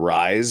they're on the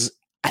rise.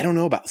 I don't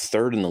know about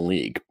third in the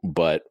league,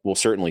 but we'll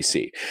certainly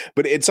see.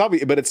 But it's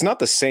obvious, but it's not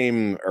the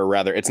same, or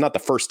rather, it's not the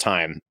first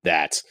time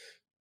that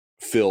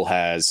Phil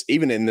has,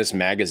 even in this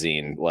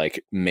magazine,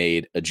 like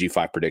made a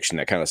G5 prediction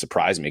that kind of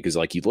surprised me, because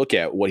like you look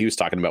at what he was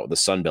talking about with the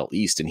Sun Belt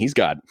East, and he's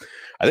got,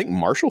 I think,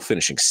 Marshall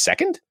finishing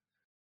second.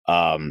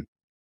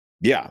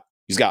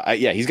 He's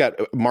got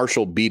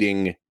Marshall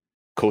beating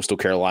Coastal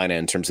Carolina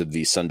in terms of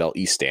the Sun Belt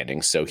East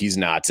standings. So he's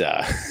not,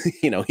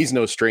 he's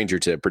no stranger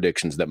to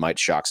predictions that might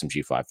shock some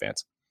G5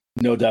 fans.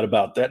 No doubt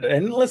about that.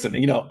 And listen,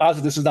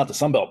 obviously this is not the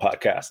Sun Belt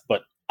podcast,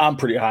 but I'm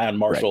pretty high on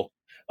Marshall,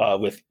 right,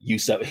 with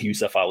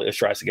Yusuf Ali. Let's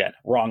try this again.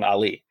 Wrong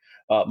Ali.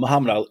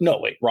 Muhammad Ali. No,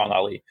 wait, wrong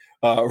Ali.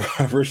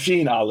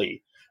 Rasheen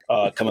Ali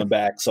coming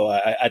back. So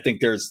I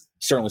think there's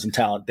certainly some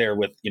talent there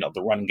with,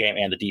 the running game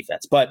and the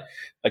defense. But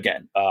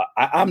again,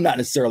 I'm not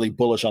necessarily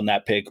bullish on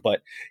that pick,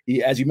 but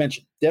as you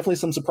mentioned, definitely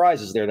some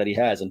surprises there that he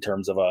has in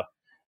terms of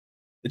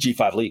the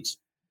G5 leagues.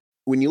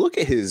 When you look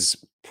at his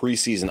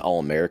preseason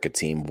All-America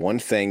team, one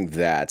thing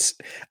that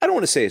I don't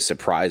want to say is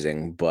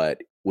surprising,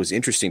 but was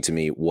interesting to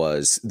me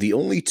was the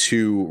only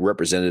 2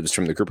 representatives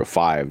from the group of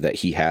 5 that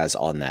he has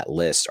on that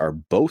list are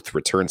both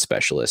return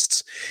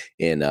specialists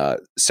in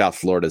South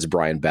Florida's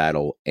Brian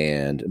Battle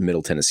and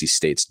Middle Tennessee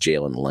State's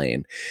Jalen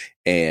Lane.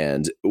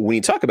 And when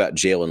you talk about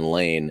Jalen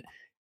Lane,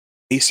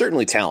 he's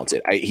certainly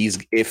talented.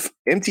 If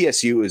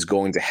MTSU is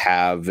going to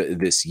have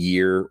this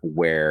year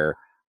where,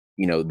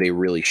 they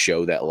really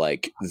show that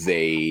like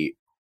they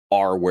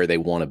are where they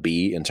want to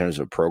be in terms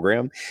of a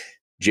program,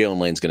 Jalen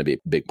Lane's going to be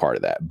a big part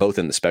of that, both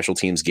in the special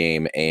teams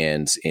game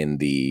and in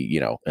the,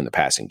 in the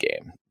passing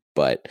game.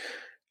 But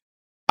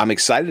I'm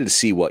excited to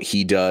see what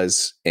he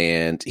does.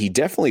 And he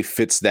definitely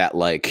fits that,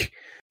 like,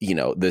 the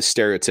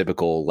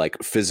stereotypical,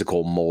 like,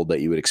 physical mold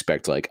that you would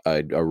expect, like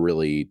a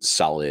really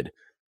solid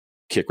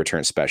kick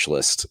return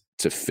specialist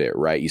to fit,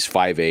 right? He's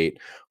 5'8",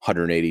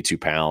 182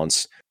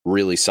 pounds.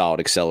 Really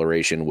solid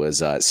acceleration,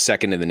 was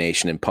second in the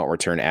nation in punt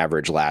return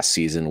average last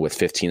season with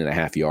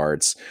 15.5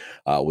 yards,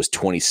 was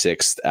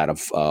 26th out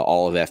of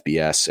all of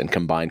FBS, and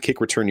combined kick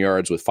return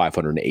yards with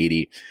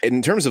 580.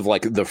 In terms of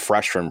like the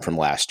freshman from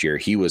last year,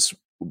 he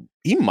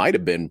might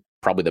have been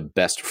probably the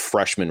best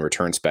freshman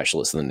return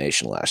specialist in the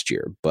nation last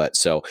year. But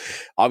so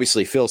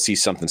obviously Phil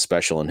sees something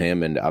special in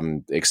him, and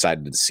I'm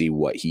excited to see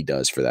what he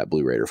does for that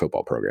Blue Raider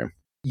football program.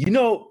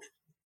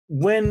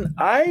 When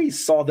I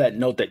saw that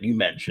note that you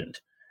mentioned,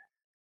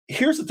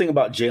 here's the thing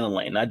about Jalen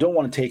Lane. I don't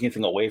want to take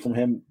anything away from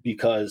him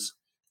because,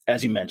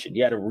 as you mentioned,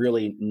 he had a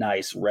really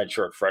nice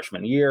redshirt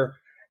freshman year,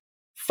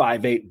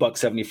 5'8",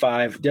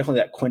 $175, definitely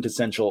that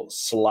quintessential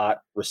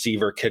slot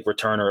receiver, kick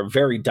returner, a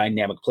very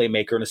dynamic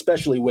playmaker, and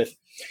especially with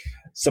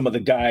some of the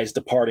guys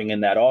departing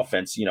in that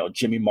offense,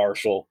 Jimmy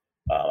Marshall,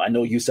 I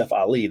know Yusuf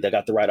Ali, they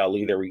got the right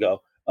Ali, there we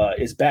go,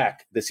 is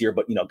back this year,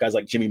 but, guys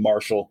like Jimmy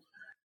Marshall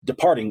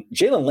departing,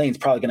 Jalen Lane's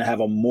probably going to have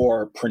a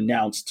more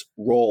pronounced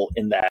role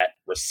in that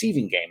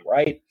receiving game,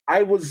 right?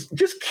 I was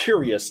just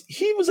curious.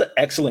 He was an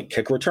excellent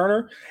kick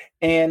returner.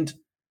 And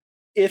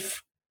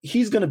if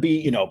he's going to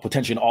be,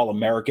 potentially an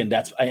All-American,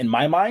 that's, in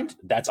my mind,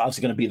 that's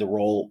obviously going to be the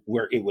role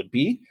where it would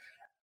be.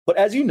 But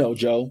as you know,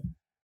 Joe,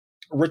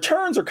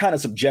 returns are kind of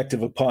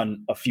subjective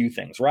upon a few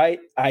things, right?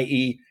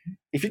 i.e.,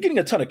 if you're getting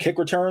a ton of kick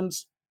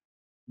returns,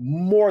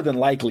 more than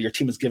likely your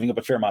team is giving up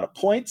a fair amount of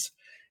points.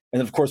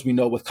 And of course, we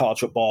know with college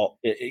football,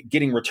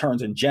 getting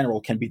returns in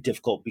general can be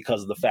difficult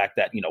because of the fact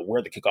that,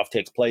 where the kickoff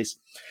takes place,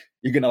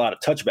 you're getting a lot of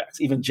touchbacks.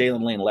 Even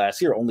Jalen Lane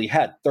last year only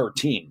had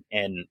 13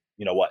 in,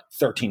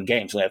 13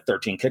 games, only had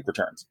 13 kick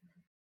returns.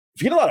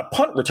 If you get a lot of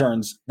punt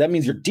returns, that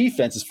means your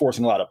defense is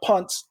forcing a lot of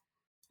punts.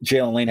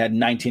 Jalen Lane had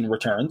 19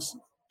 returns,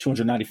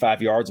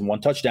 295 yards and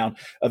 1 touchdown,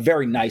 a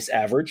very nice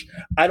average.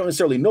 I don't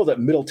necessarily know that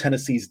Middle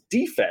Tennessee's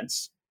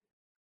defense,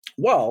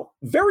 well,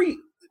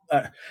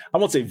 I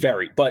won't say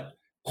very, but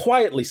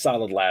quietly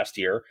solid last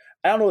year.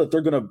 I don't know that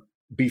they're going to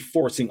be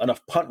forcing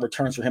enough punt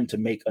returns for him to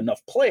make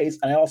enough plays.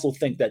 And I also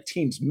think that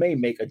teams may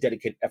make a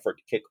dedicated effort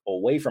to kick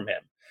away from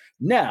him.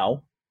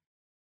 Now,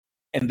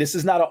 and this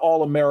is not an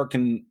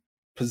all-American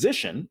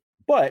position,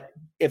 but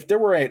if there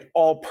were an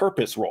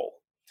all-purpose role,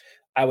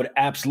 I would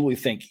absolutely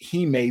think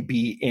he may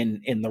be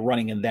in the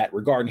running in that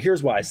regard. And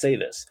here's why I say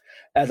this.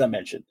 As I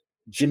mentioned,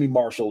 Jimmy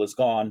Marshall is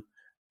gone.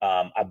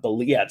 I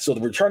believe, so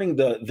the returning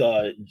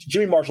the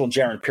Jimmy Marshall and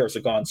Jaron Pierce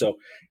are gone. So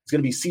it's going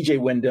to be CJ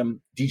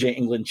Wyndham, DJ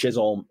England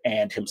Chisholm,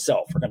 and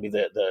himself are going to be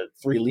the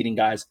three leading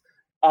guys.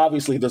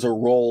 Obviously, there's a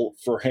role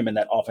for him in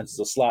that offense as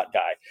a slot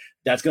guy.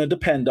 That's going to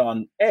depend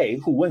on A,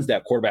 who wins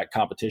that quarterback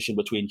competition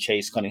between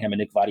Chase Cunningham and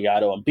Nick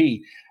Vattiato, and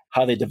B,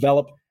 how they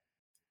develop.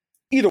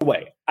 Either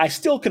way, I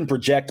still can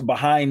project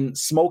behind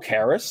Smoke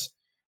Harris.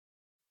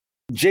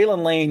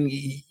 Jalen Lane,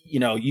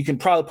 you can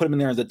probably put him in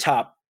there as the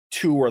top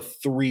 2 or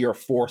 3 or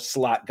 4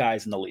 slot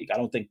guys in the league. I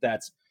don't think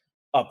that's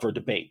up for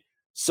debate.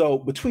 So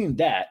between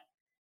that,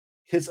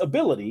 his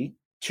ability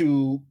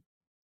to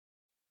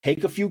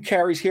take a few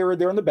carries here or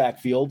there in the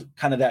backfield,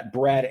 kind of that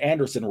Brad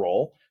Anderson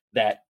role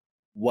that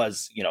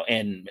was,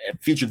 and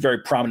featured very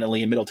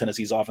prominently in Middle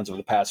Tennessee's offense over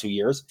the past few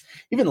years.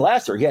 Even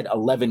last year, he had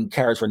 11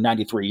 carries for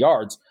 93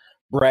 yards.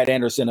 Brad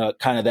Anderson,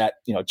 kind of that,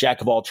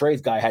 jack of all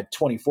trades guy, had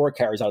 24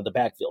 carries out of the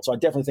backfield. So I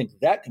definitely think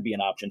that could be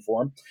an option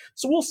for him.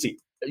 So we'll see.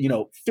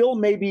 Phil,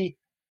 maybe,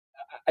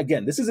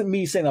 again, this isn't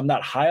me saying I'm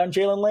not high on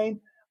Jalen Lane.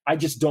 I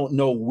just don't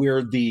know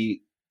where the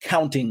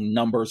counting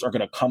numbers are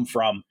going to come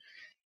from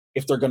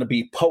if they're going to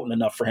be potent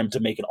enough for him to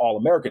make an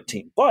All-American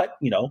team. But,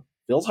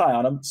 Phil's high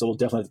on him, so we'll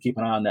definitely have to keep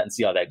an eye on that and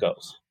see how that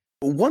goes.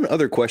 One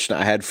other question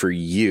I had for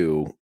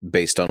you,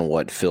 based on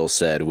what Phil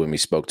said when we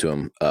spoke to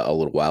him a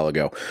little while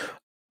ago.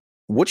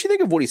 What do you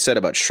think of what he said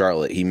about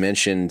Charlotte? He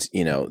mentioned,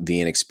 the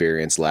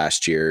inexperience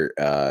last year.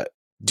 I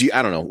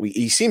don't know.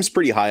 He seems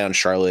pretty high on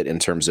Charlotte in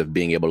terms of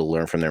being able to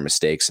learn from their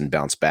mistakes and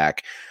bounce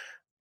back.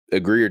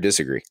 Agree or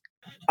disagree?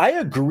 I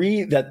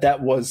agree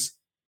that was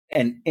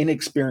an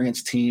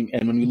inexperienced team.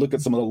 And when you look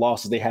at some of the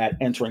losses they had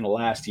entering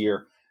last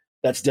year,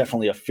 that's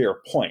definitely a fair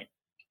point.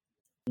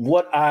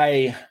 What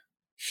I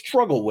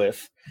struggle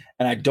with,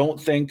 and I don't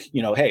think,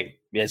 hey,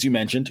 as you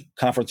mentioned,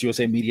 Conference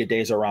USA Media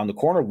Days are around the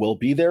corner. We'll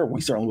be there.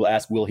 We certainly will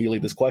ask Will Healy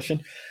this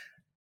question.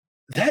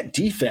 That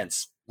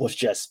defense was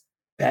just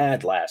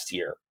bad last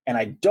year. And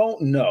I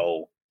don't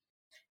know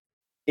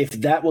if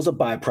that was a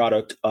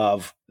byproduct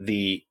of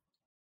the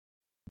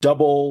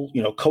double,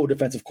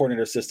 co-defensive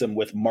coordinator system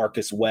with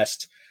Marcus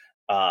West,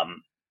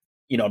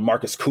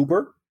 Marcus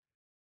Cooper,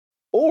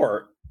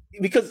 or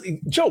because,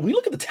 Joe, when you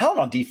look at the talent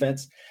on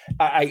defense,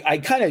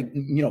 I kind of,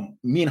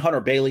 me and Hunter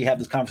Bailey have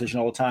this conversation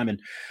all the time, and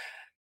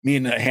me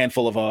and a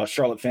handful of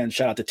Charlotte fans,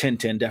 shout out to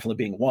Tintin, definitely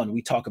being one.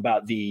 We talk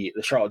about the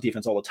Charlotte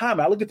defense all the time.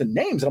 And I look at the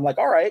names and I'm like,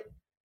 all right,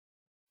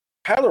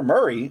 Kyler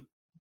Murray,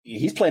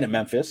 he's playing at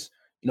Memphis.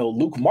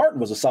 Luke Martin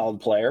was a solid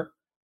player.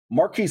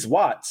 Marquise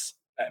Watts,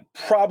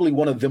 probably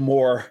one of the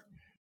more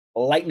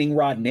lightning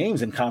rod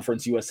names in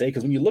Conference USA,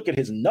 because when you look at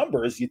his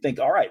numbers, you think,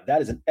 all right,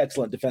 that is an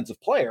excellent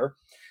defensive player.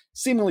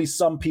 Seemingly,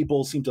 some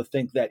people seem to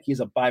think that he's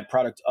a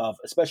byproduct of,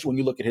 especially when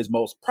you look at his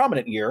most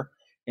prominent year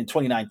in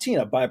 2019,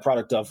 a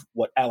byproduct of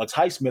what Alex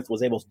Highsmith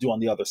was able to do on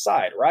the other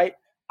side, right?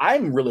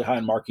 I'm really high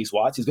on Marquise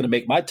Watts. He's going to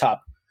make my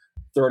top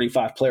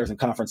 35 players in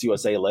Conference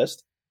USA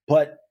list.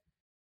 But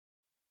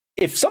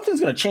if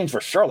something's going to change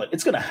for Charlotte,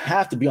 it's going to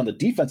have to be on the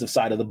defensive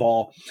side of the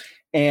ball.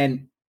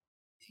 And,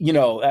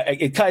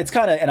 it's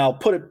kind of, and I'll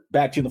put it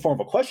back to you in the form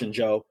of a question,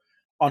 Joe.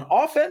 On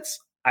offense,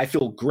 I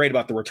feel great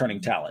about the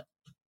returning talent.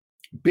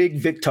 Big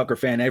Vic Tucker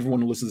fan.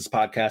 Everyone who listens to this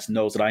podcast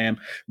knows that I am.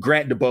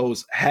 Grant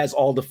DuBose has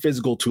all the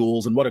physical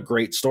tools, and what a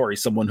great story.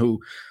 Someone who,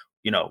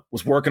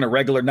 was working a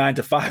regular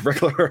 9-to-5,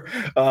 regular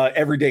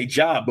everyday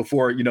job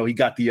before, he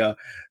got the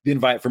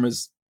invite from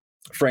his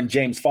friend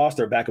James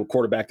Foster, backup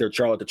quarterback there at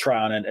Charlotte,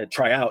 to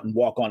try out and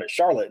walk on at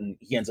Charlotte. And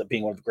he ends up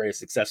being one of the greatest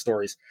success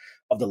stories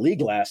of the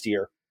league last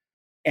year.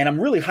 And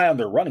I'm really high on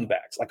their running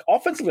backs. Like,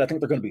 offensively, I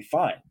think they're going to be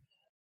fine.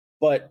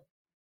 But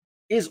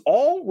is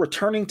all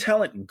returning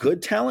talent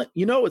good talent?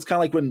 It's kind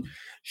of like when,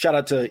 shout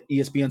out to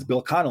ESPN's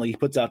Bill Connolly, he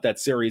puts out that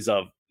series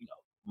of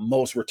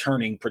most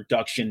returning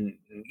production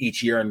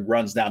each year and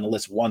runs down the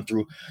list 1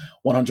 through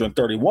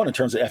 131 in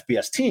terms of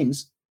FBS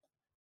teams.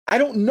 I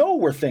don't know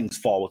where things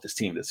fall with this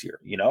team this year.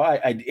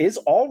 Is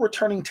all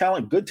returning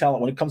talent good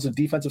talent when it comes to the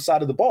defensive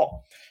side of the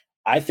ball?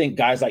 I think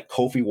guys like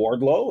Kofi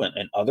Wardlow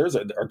and others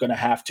are going to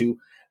have to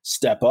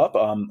step up.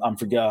 I'm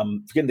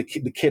forgetting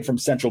the kid from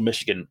Central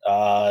Michigan,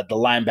 the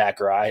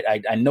linebacker.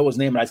 I know his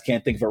name and I just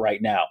can't think of it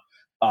right now.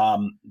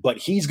 But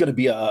he's going to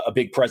be a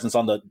big presence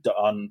in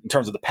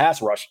terms of the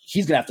pass rush.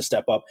 He's going to have to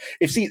step up.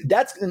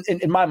 That's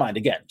in my mind,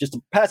 again, just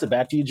to pass it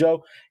back to you,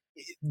 Joe.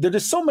 There's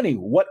just so many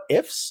what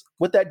ifs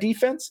with that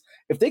defense.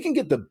 If they can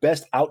get the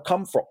best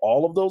outcome for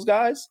all of those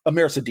guys,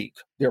 Amir Sadiq,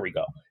 there we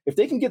go. If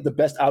they can get the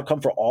best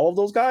outcome for all of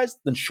those guys,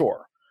 then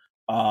sure.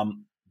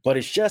 But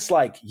it's just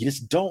like, you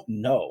just don't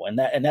know. And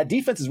that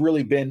defense has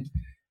really been,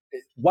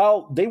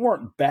 while they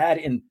weren't bad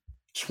in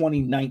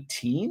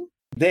 2019,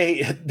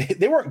 they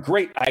weren't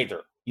great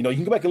either You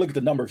can go back and look at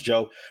the numbers,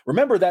 Joe.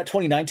 Remember that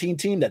 2019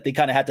 team that they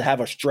kind of had to have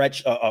a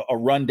stretch, a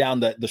run down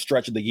the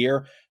stretch of the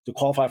year to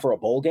qualify for a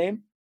bowl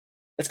game?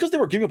 It's because they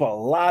were giving up a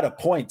lot of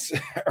points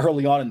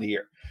early on in the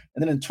year.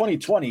 And then in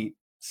 2020,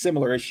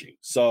 similar issue.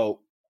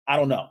 So I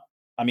don't know.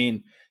 I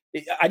mean,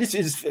 I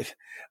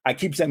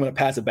keep saying I'm going to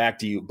pass it back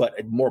to you, but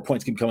more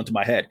points keep coming to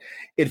my head.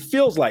 It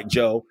feels like,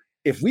 Joe,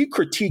 if we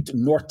critiqued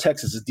North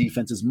Texas's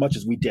defense as much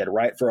as we did,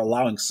 right, for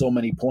allowing so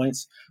many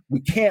points, we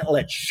can't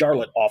let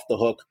Charlotte off the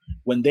hook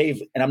when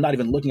and I'm not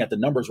even looking at the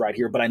numbers right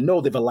here, but I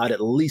know they've allowed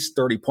at least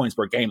 30 points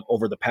per game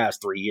over the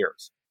past 3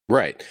 years.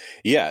 Right.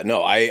 Yeah,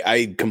 no,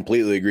 I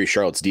completely agree.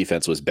 Charlotte's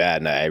defense was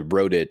bad, and I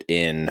wrote it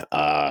in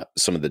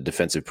some of the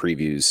defensive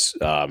previews.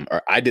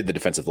 Or I did the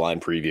defensive line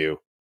preview.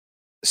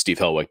 Steve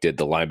Helwick did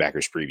the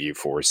linebackers preview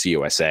for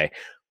CUSA.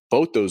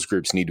 Both those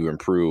groups need to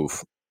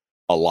improve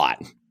a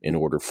lot in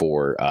order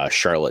for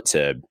Charlotte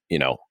to,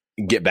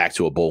 get back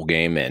to a bowl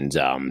game and,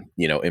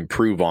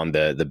 improve on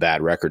the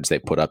bad records they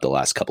put up the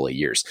last couple of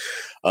years.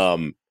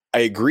 I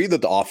agree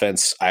that the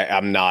offense,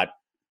 I'm not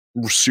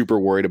super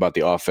worried about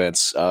the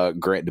offense.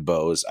 Grant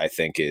DuBose, I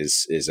think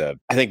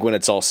I think when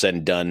it's all said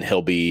and done,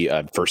 he'll be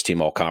a first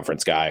team all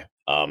conference guy.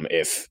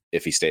 If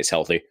he stays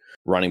healthy.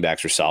 Running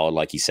backs are solid,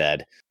 like he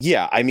said.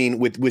 Yeah. I mean,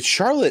 with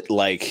Charlotte,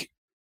 like,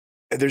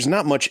 there's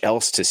not much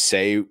else to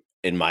say,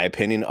 in my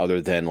opinion,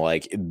 other than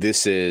like,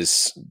 this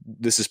is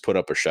put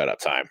up or shut up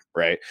time,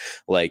 right?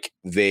 Like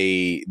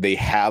they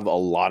have a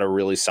lot of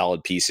really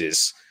solid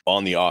pieces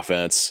on the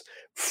offense.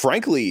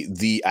 Frankly,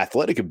 the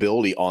athletic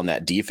ability on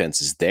that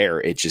defense is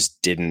there. It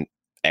just didn't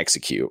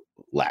execute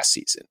last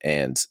season.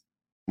 And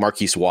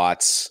Marquise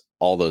Watts,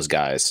 all those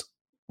guys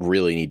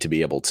really need to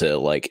be able to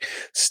like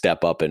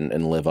step up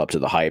and live up to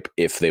the hype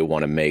if they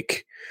want to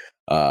make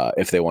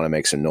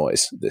some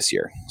noise this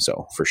year.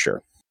 So for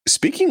sure.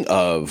 Speaking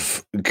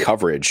of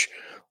coverage,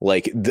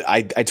 like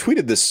I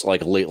tweeted this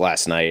like late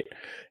last night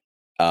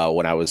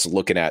when I was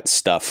looking at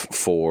stuff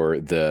for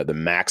the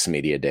Max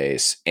Media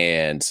Days,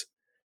 and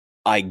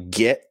I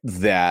get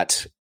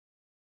that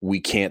we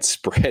can't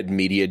spread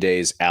media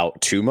days out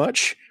too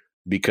much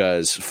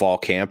because fall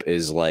camp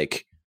is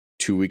like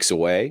 2 weeks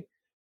away.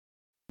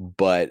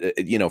 But,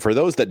 for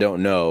those that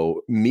don't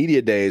know,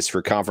 media days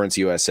for Conference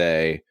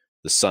USA,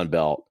 the Sun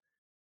Belt,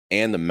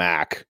 and the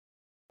MAC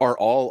are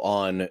all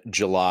on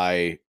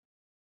July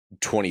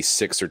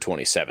 26th or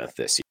 27th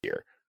this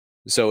year.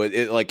 So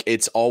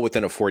it's all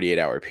within a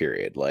 48-hour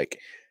period. Like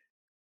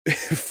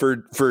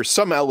for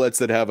some outlets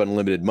that have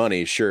unlimited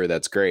money, sure,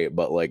 that's great.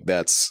 But like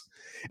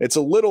it's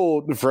a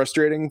little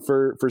frustrating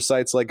for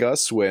sites like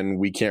us when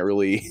we can't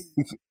really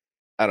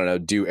I don't know,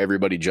 do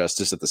everybody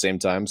justice at the same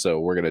time. So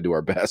we're going to do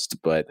our best,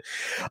 but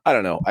I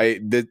don't know.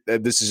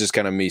 This is just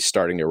kind of me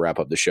starting to wrap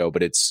up the show,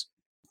 but it's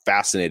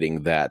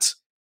fascinating that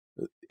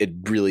it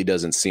really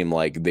doesn't seem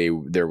like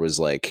there was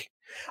like,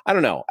 I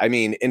don't know. I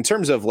mean, in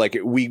terms of like,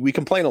 we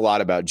complain a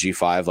lot about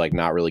G5, like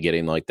not really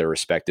getting like the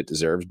respect it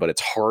deserves, but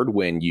it's hard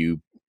when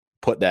you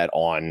put that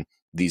on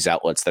these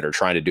outlets that are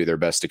trying to do their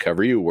best to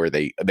cover you, where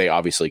they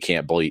obviously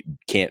can't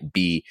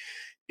be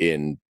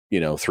in,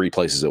 3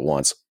 places at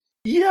once.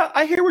 Yeah,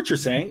 I hear what you're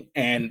saying.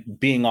 And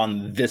being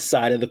on this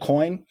side of the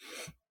coin,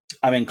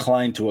 I'm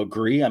inclined to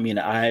agree. I mean,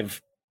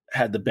 I've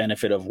had the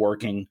benefit of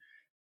working,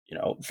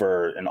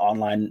 for an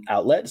online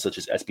outlet such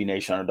as SB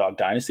Nation, Underdog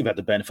Dynasty. I've had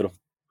the benefit of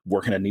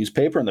working in a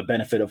newspaper and the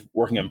benefit of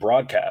working in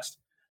broadcast.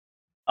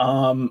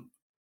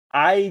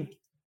 I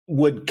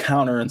would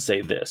counter and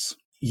say this.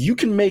 You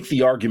can make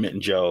the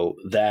argument, Joe,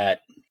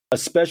 that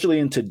especially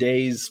in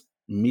today's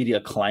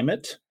media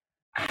climate,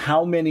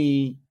 how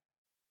many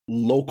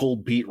local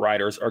beat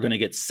writers are going to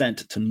get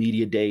sent to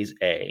Media Days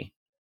A,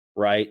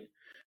 right?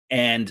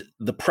 And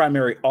the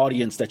primary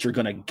audience that you're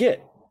going to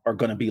get are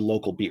going to be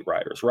local beat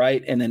writers,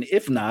 right? And then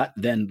if not,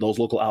 then those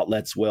local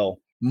outlets will,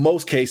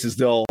 most cases,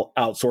 they'll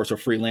outsource a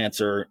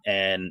freelancer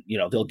and,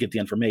 they'll get the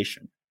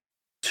information.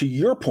 To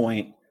your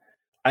point,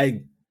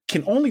 I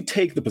can only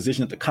take the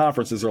position that the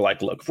conferences are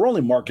like, look, if we're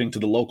only marketing to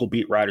the local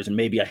beat writers and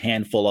maybe a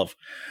handful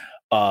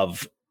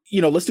of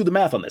let's do the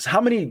math on this.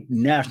 How many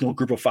national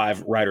Group of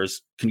 5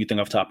 writers can you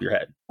think off the top of your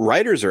head?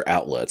 Writers or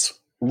outlets?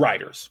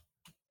 Writers.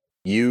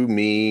 You,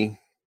 me,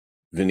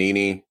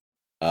 Vanini,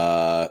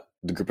 the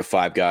Group of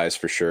 5 guys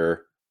for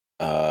sure.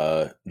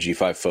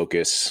 G5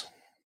 Focus.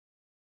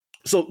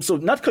 So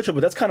not to cut you,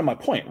 but that's kind of my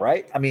point,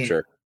 right? I mean,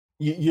 sure.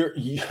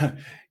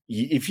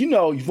 If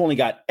you've only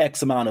got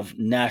X amount of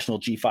national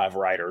G5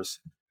 writers,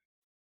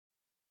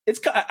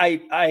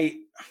 I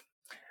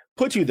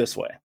put you this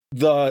way.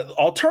 The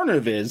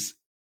alternative is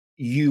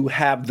you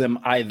have them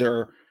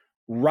either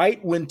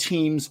right when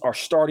teams are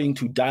starting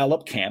to dial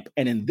up camp.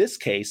 And in this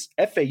case,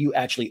 FAU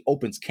actually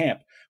opens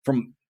camp.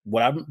 From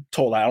what I'm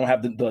told, I don't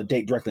have the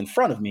date directly in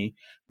front of me,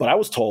 but I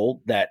was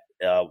told that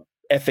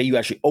FAU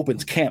actually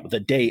opens camp the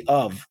day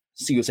of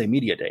CUSA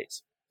Media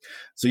Days.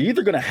 So you're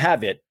either going to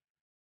have it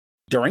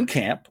during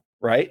camp,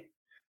 right?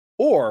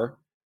 Or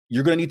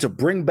you're going to need to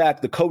bring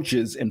back the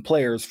coaches and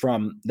players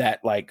from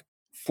that like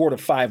 4 to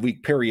 5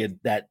 week period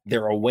that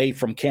they're away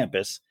from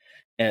campus,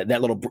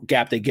 that little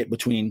gap they get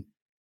between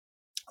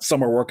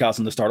summer workouts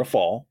in the start of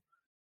fall,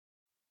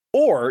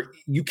 or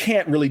you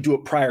can't really do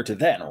it prior to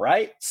then,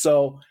 right?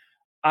 So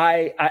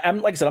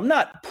I'm like I said, I'm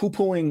not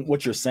poo-pooing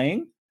what you're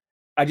saying.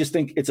 I just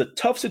think it's a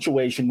tough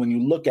situation when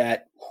you look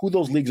at who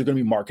those leagues are going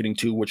to be marketing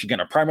to, which again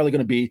are primarily going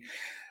to be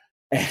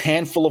a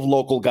handful of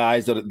local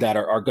guys that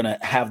are going to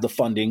have the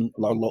funding,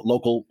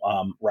 local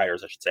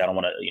writers, I should say. I don't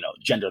want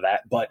to gender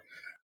that, but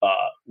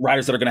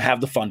writers that are going to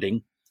have the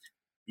funding,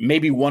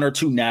 maybe one or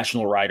two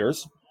national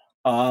writers,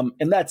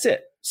 and that's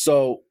it.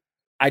 So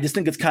I just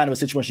think it's kind of a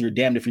situation you're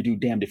damned if you do,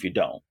 damned if you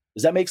don't.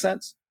 Does that make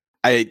sense?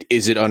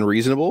 Is it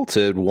unreasonable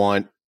to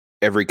want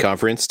every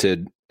conference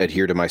to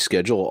adhere to my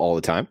schedule all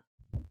the time?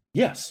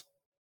 Yes.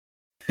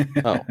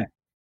 Oh,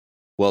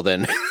 well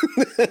then.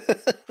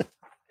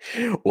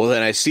 Well,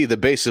 then I see the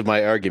base of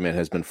my argument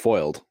has been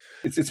foiled.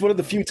 It's one of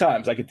the few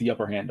times I get the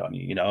upper hand on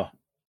you,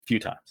 few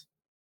times.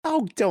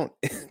 Oh, don't.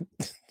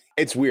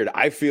 It's weird.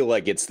 I feel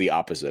like it's the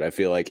opposite. I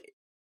feel like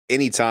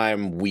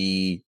anytime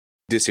we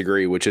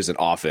disagree, which isn't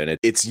often,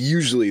 it's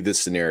usually this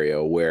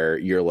scenario where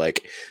you're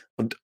like,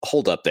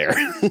 hold up there.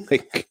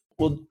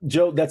 Well,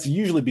 Joe, that's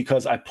usually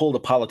because I pulled a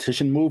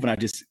politician move and I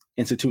just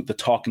institute the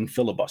talking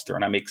filibuster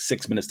and I make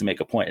 6 minutes to make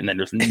a point and then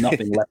there's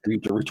nothing left for you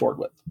to retort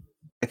with.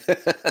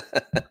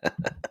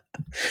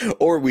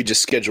 Or we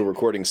just schedule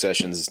recording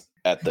sessions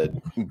at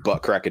the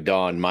butt crack of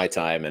dawn my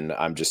time and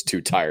I'm just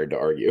too tired to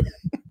argue.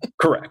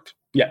 Correct.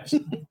 Yes.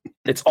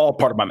 It's all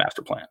part of my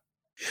master plan.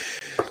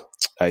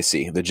 I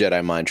see. The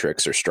Jedi mind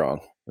tricks are strong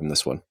in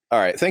this one. All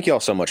right. Thank you all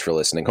so much for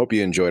listening. Hope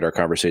you enjoyed our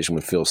conversation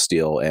with Phil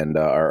Steele and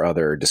our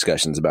other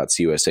discussions about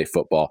CUSA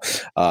football.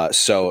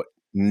 So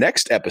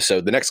next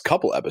episode, the next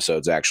couple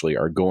episodes actually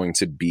are going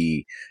to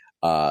be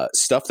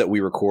stuff that we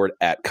record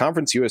at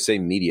Conference USA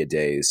Media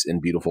Days in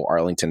beautiful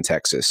Arlington,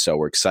 Texas. So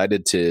we're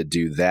excited to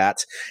do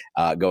that.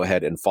 Go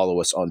ahead and follow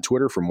us on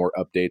Twitter for more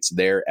updates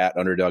there at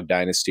Underdog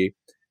Dynasty.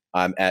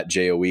 I'm at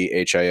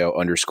JOEHIO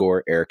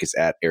 _. Eric is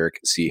at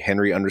Eric C.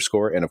 Henry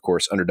 _. And of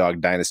course,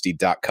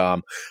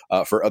 UnderdogDynasty.com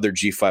for other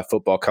G5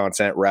 football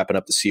content, wrapping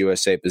up the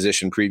CUSA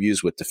position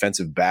previews with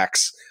defensive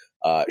backs.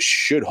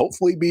 Should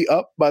hopefully be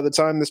up by the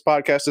time this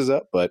podcast is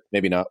up, but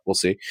maybe not. We'll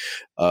see.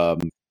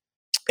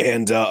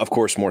 And of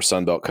course, more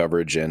Sunbelt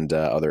coverage and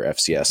other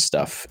FCS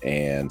stuff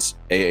and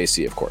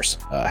AAC, of course.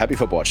 Happy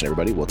football watching,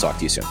 everybody. We'll talk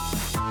to you soon.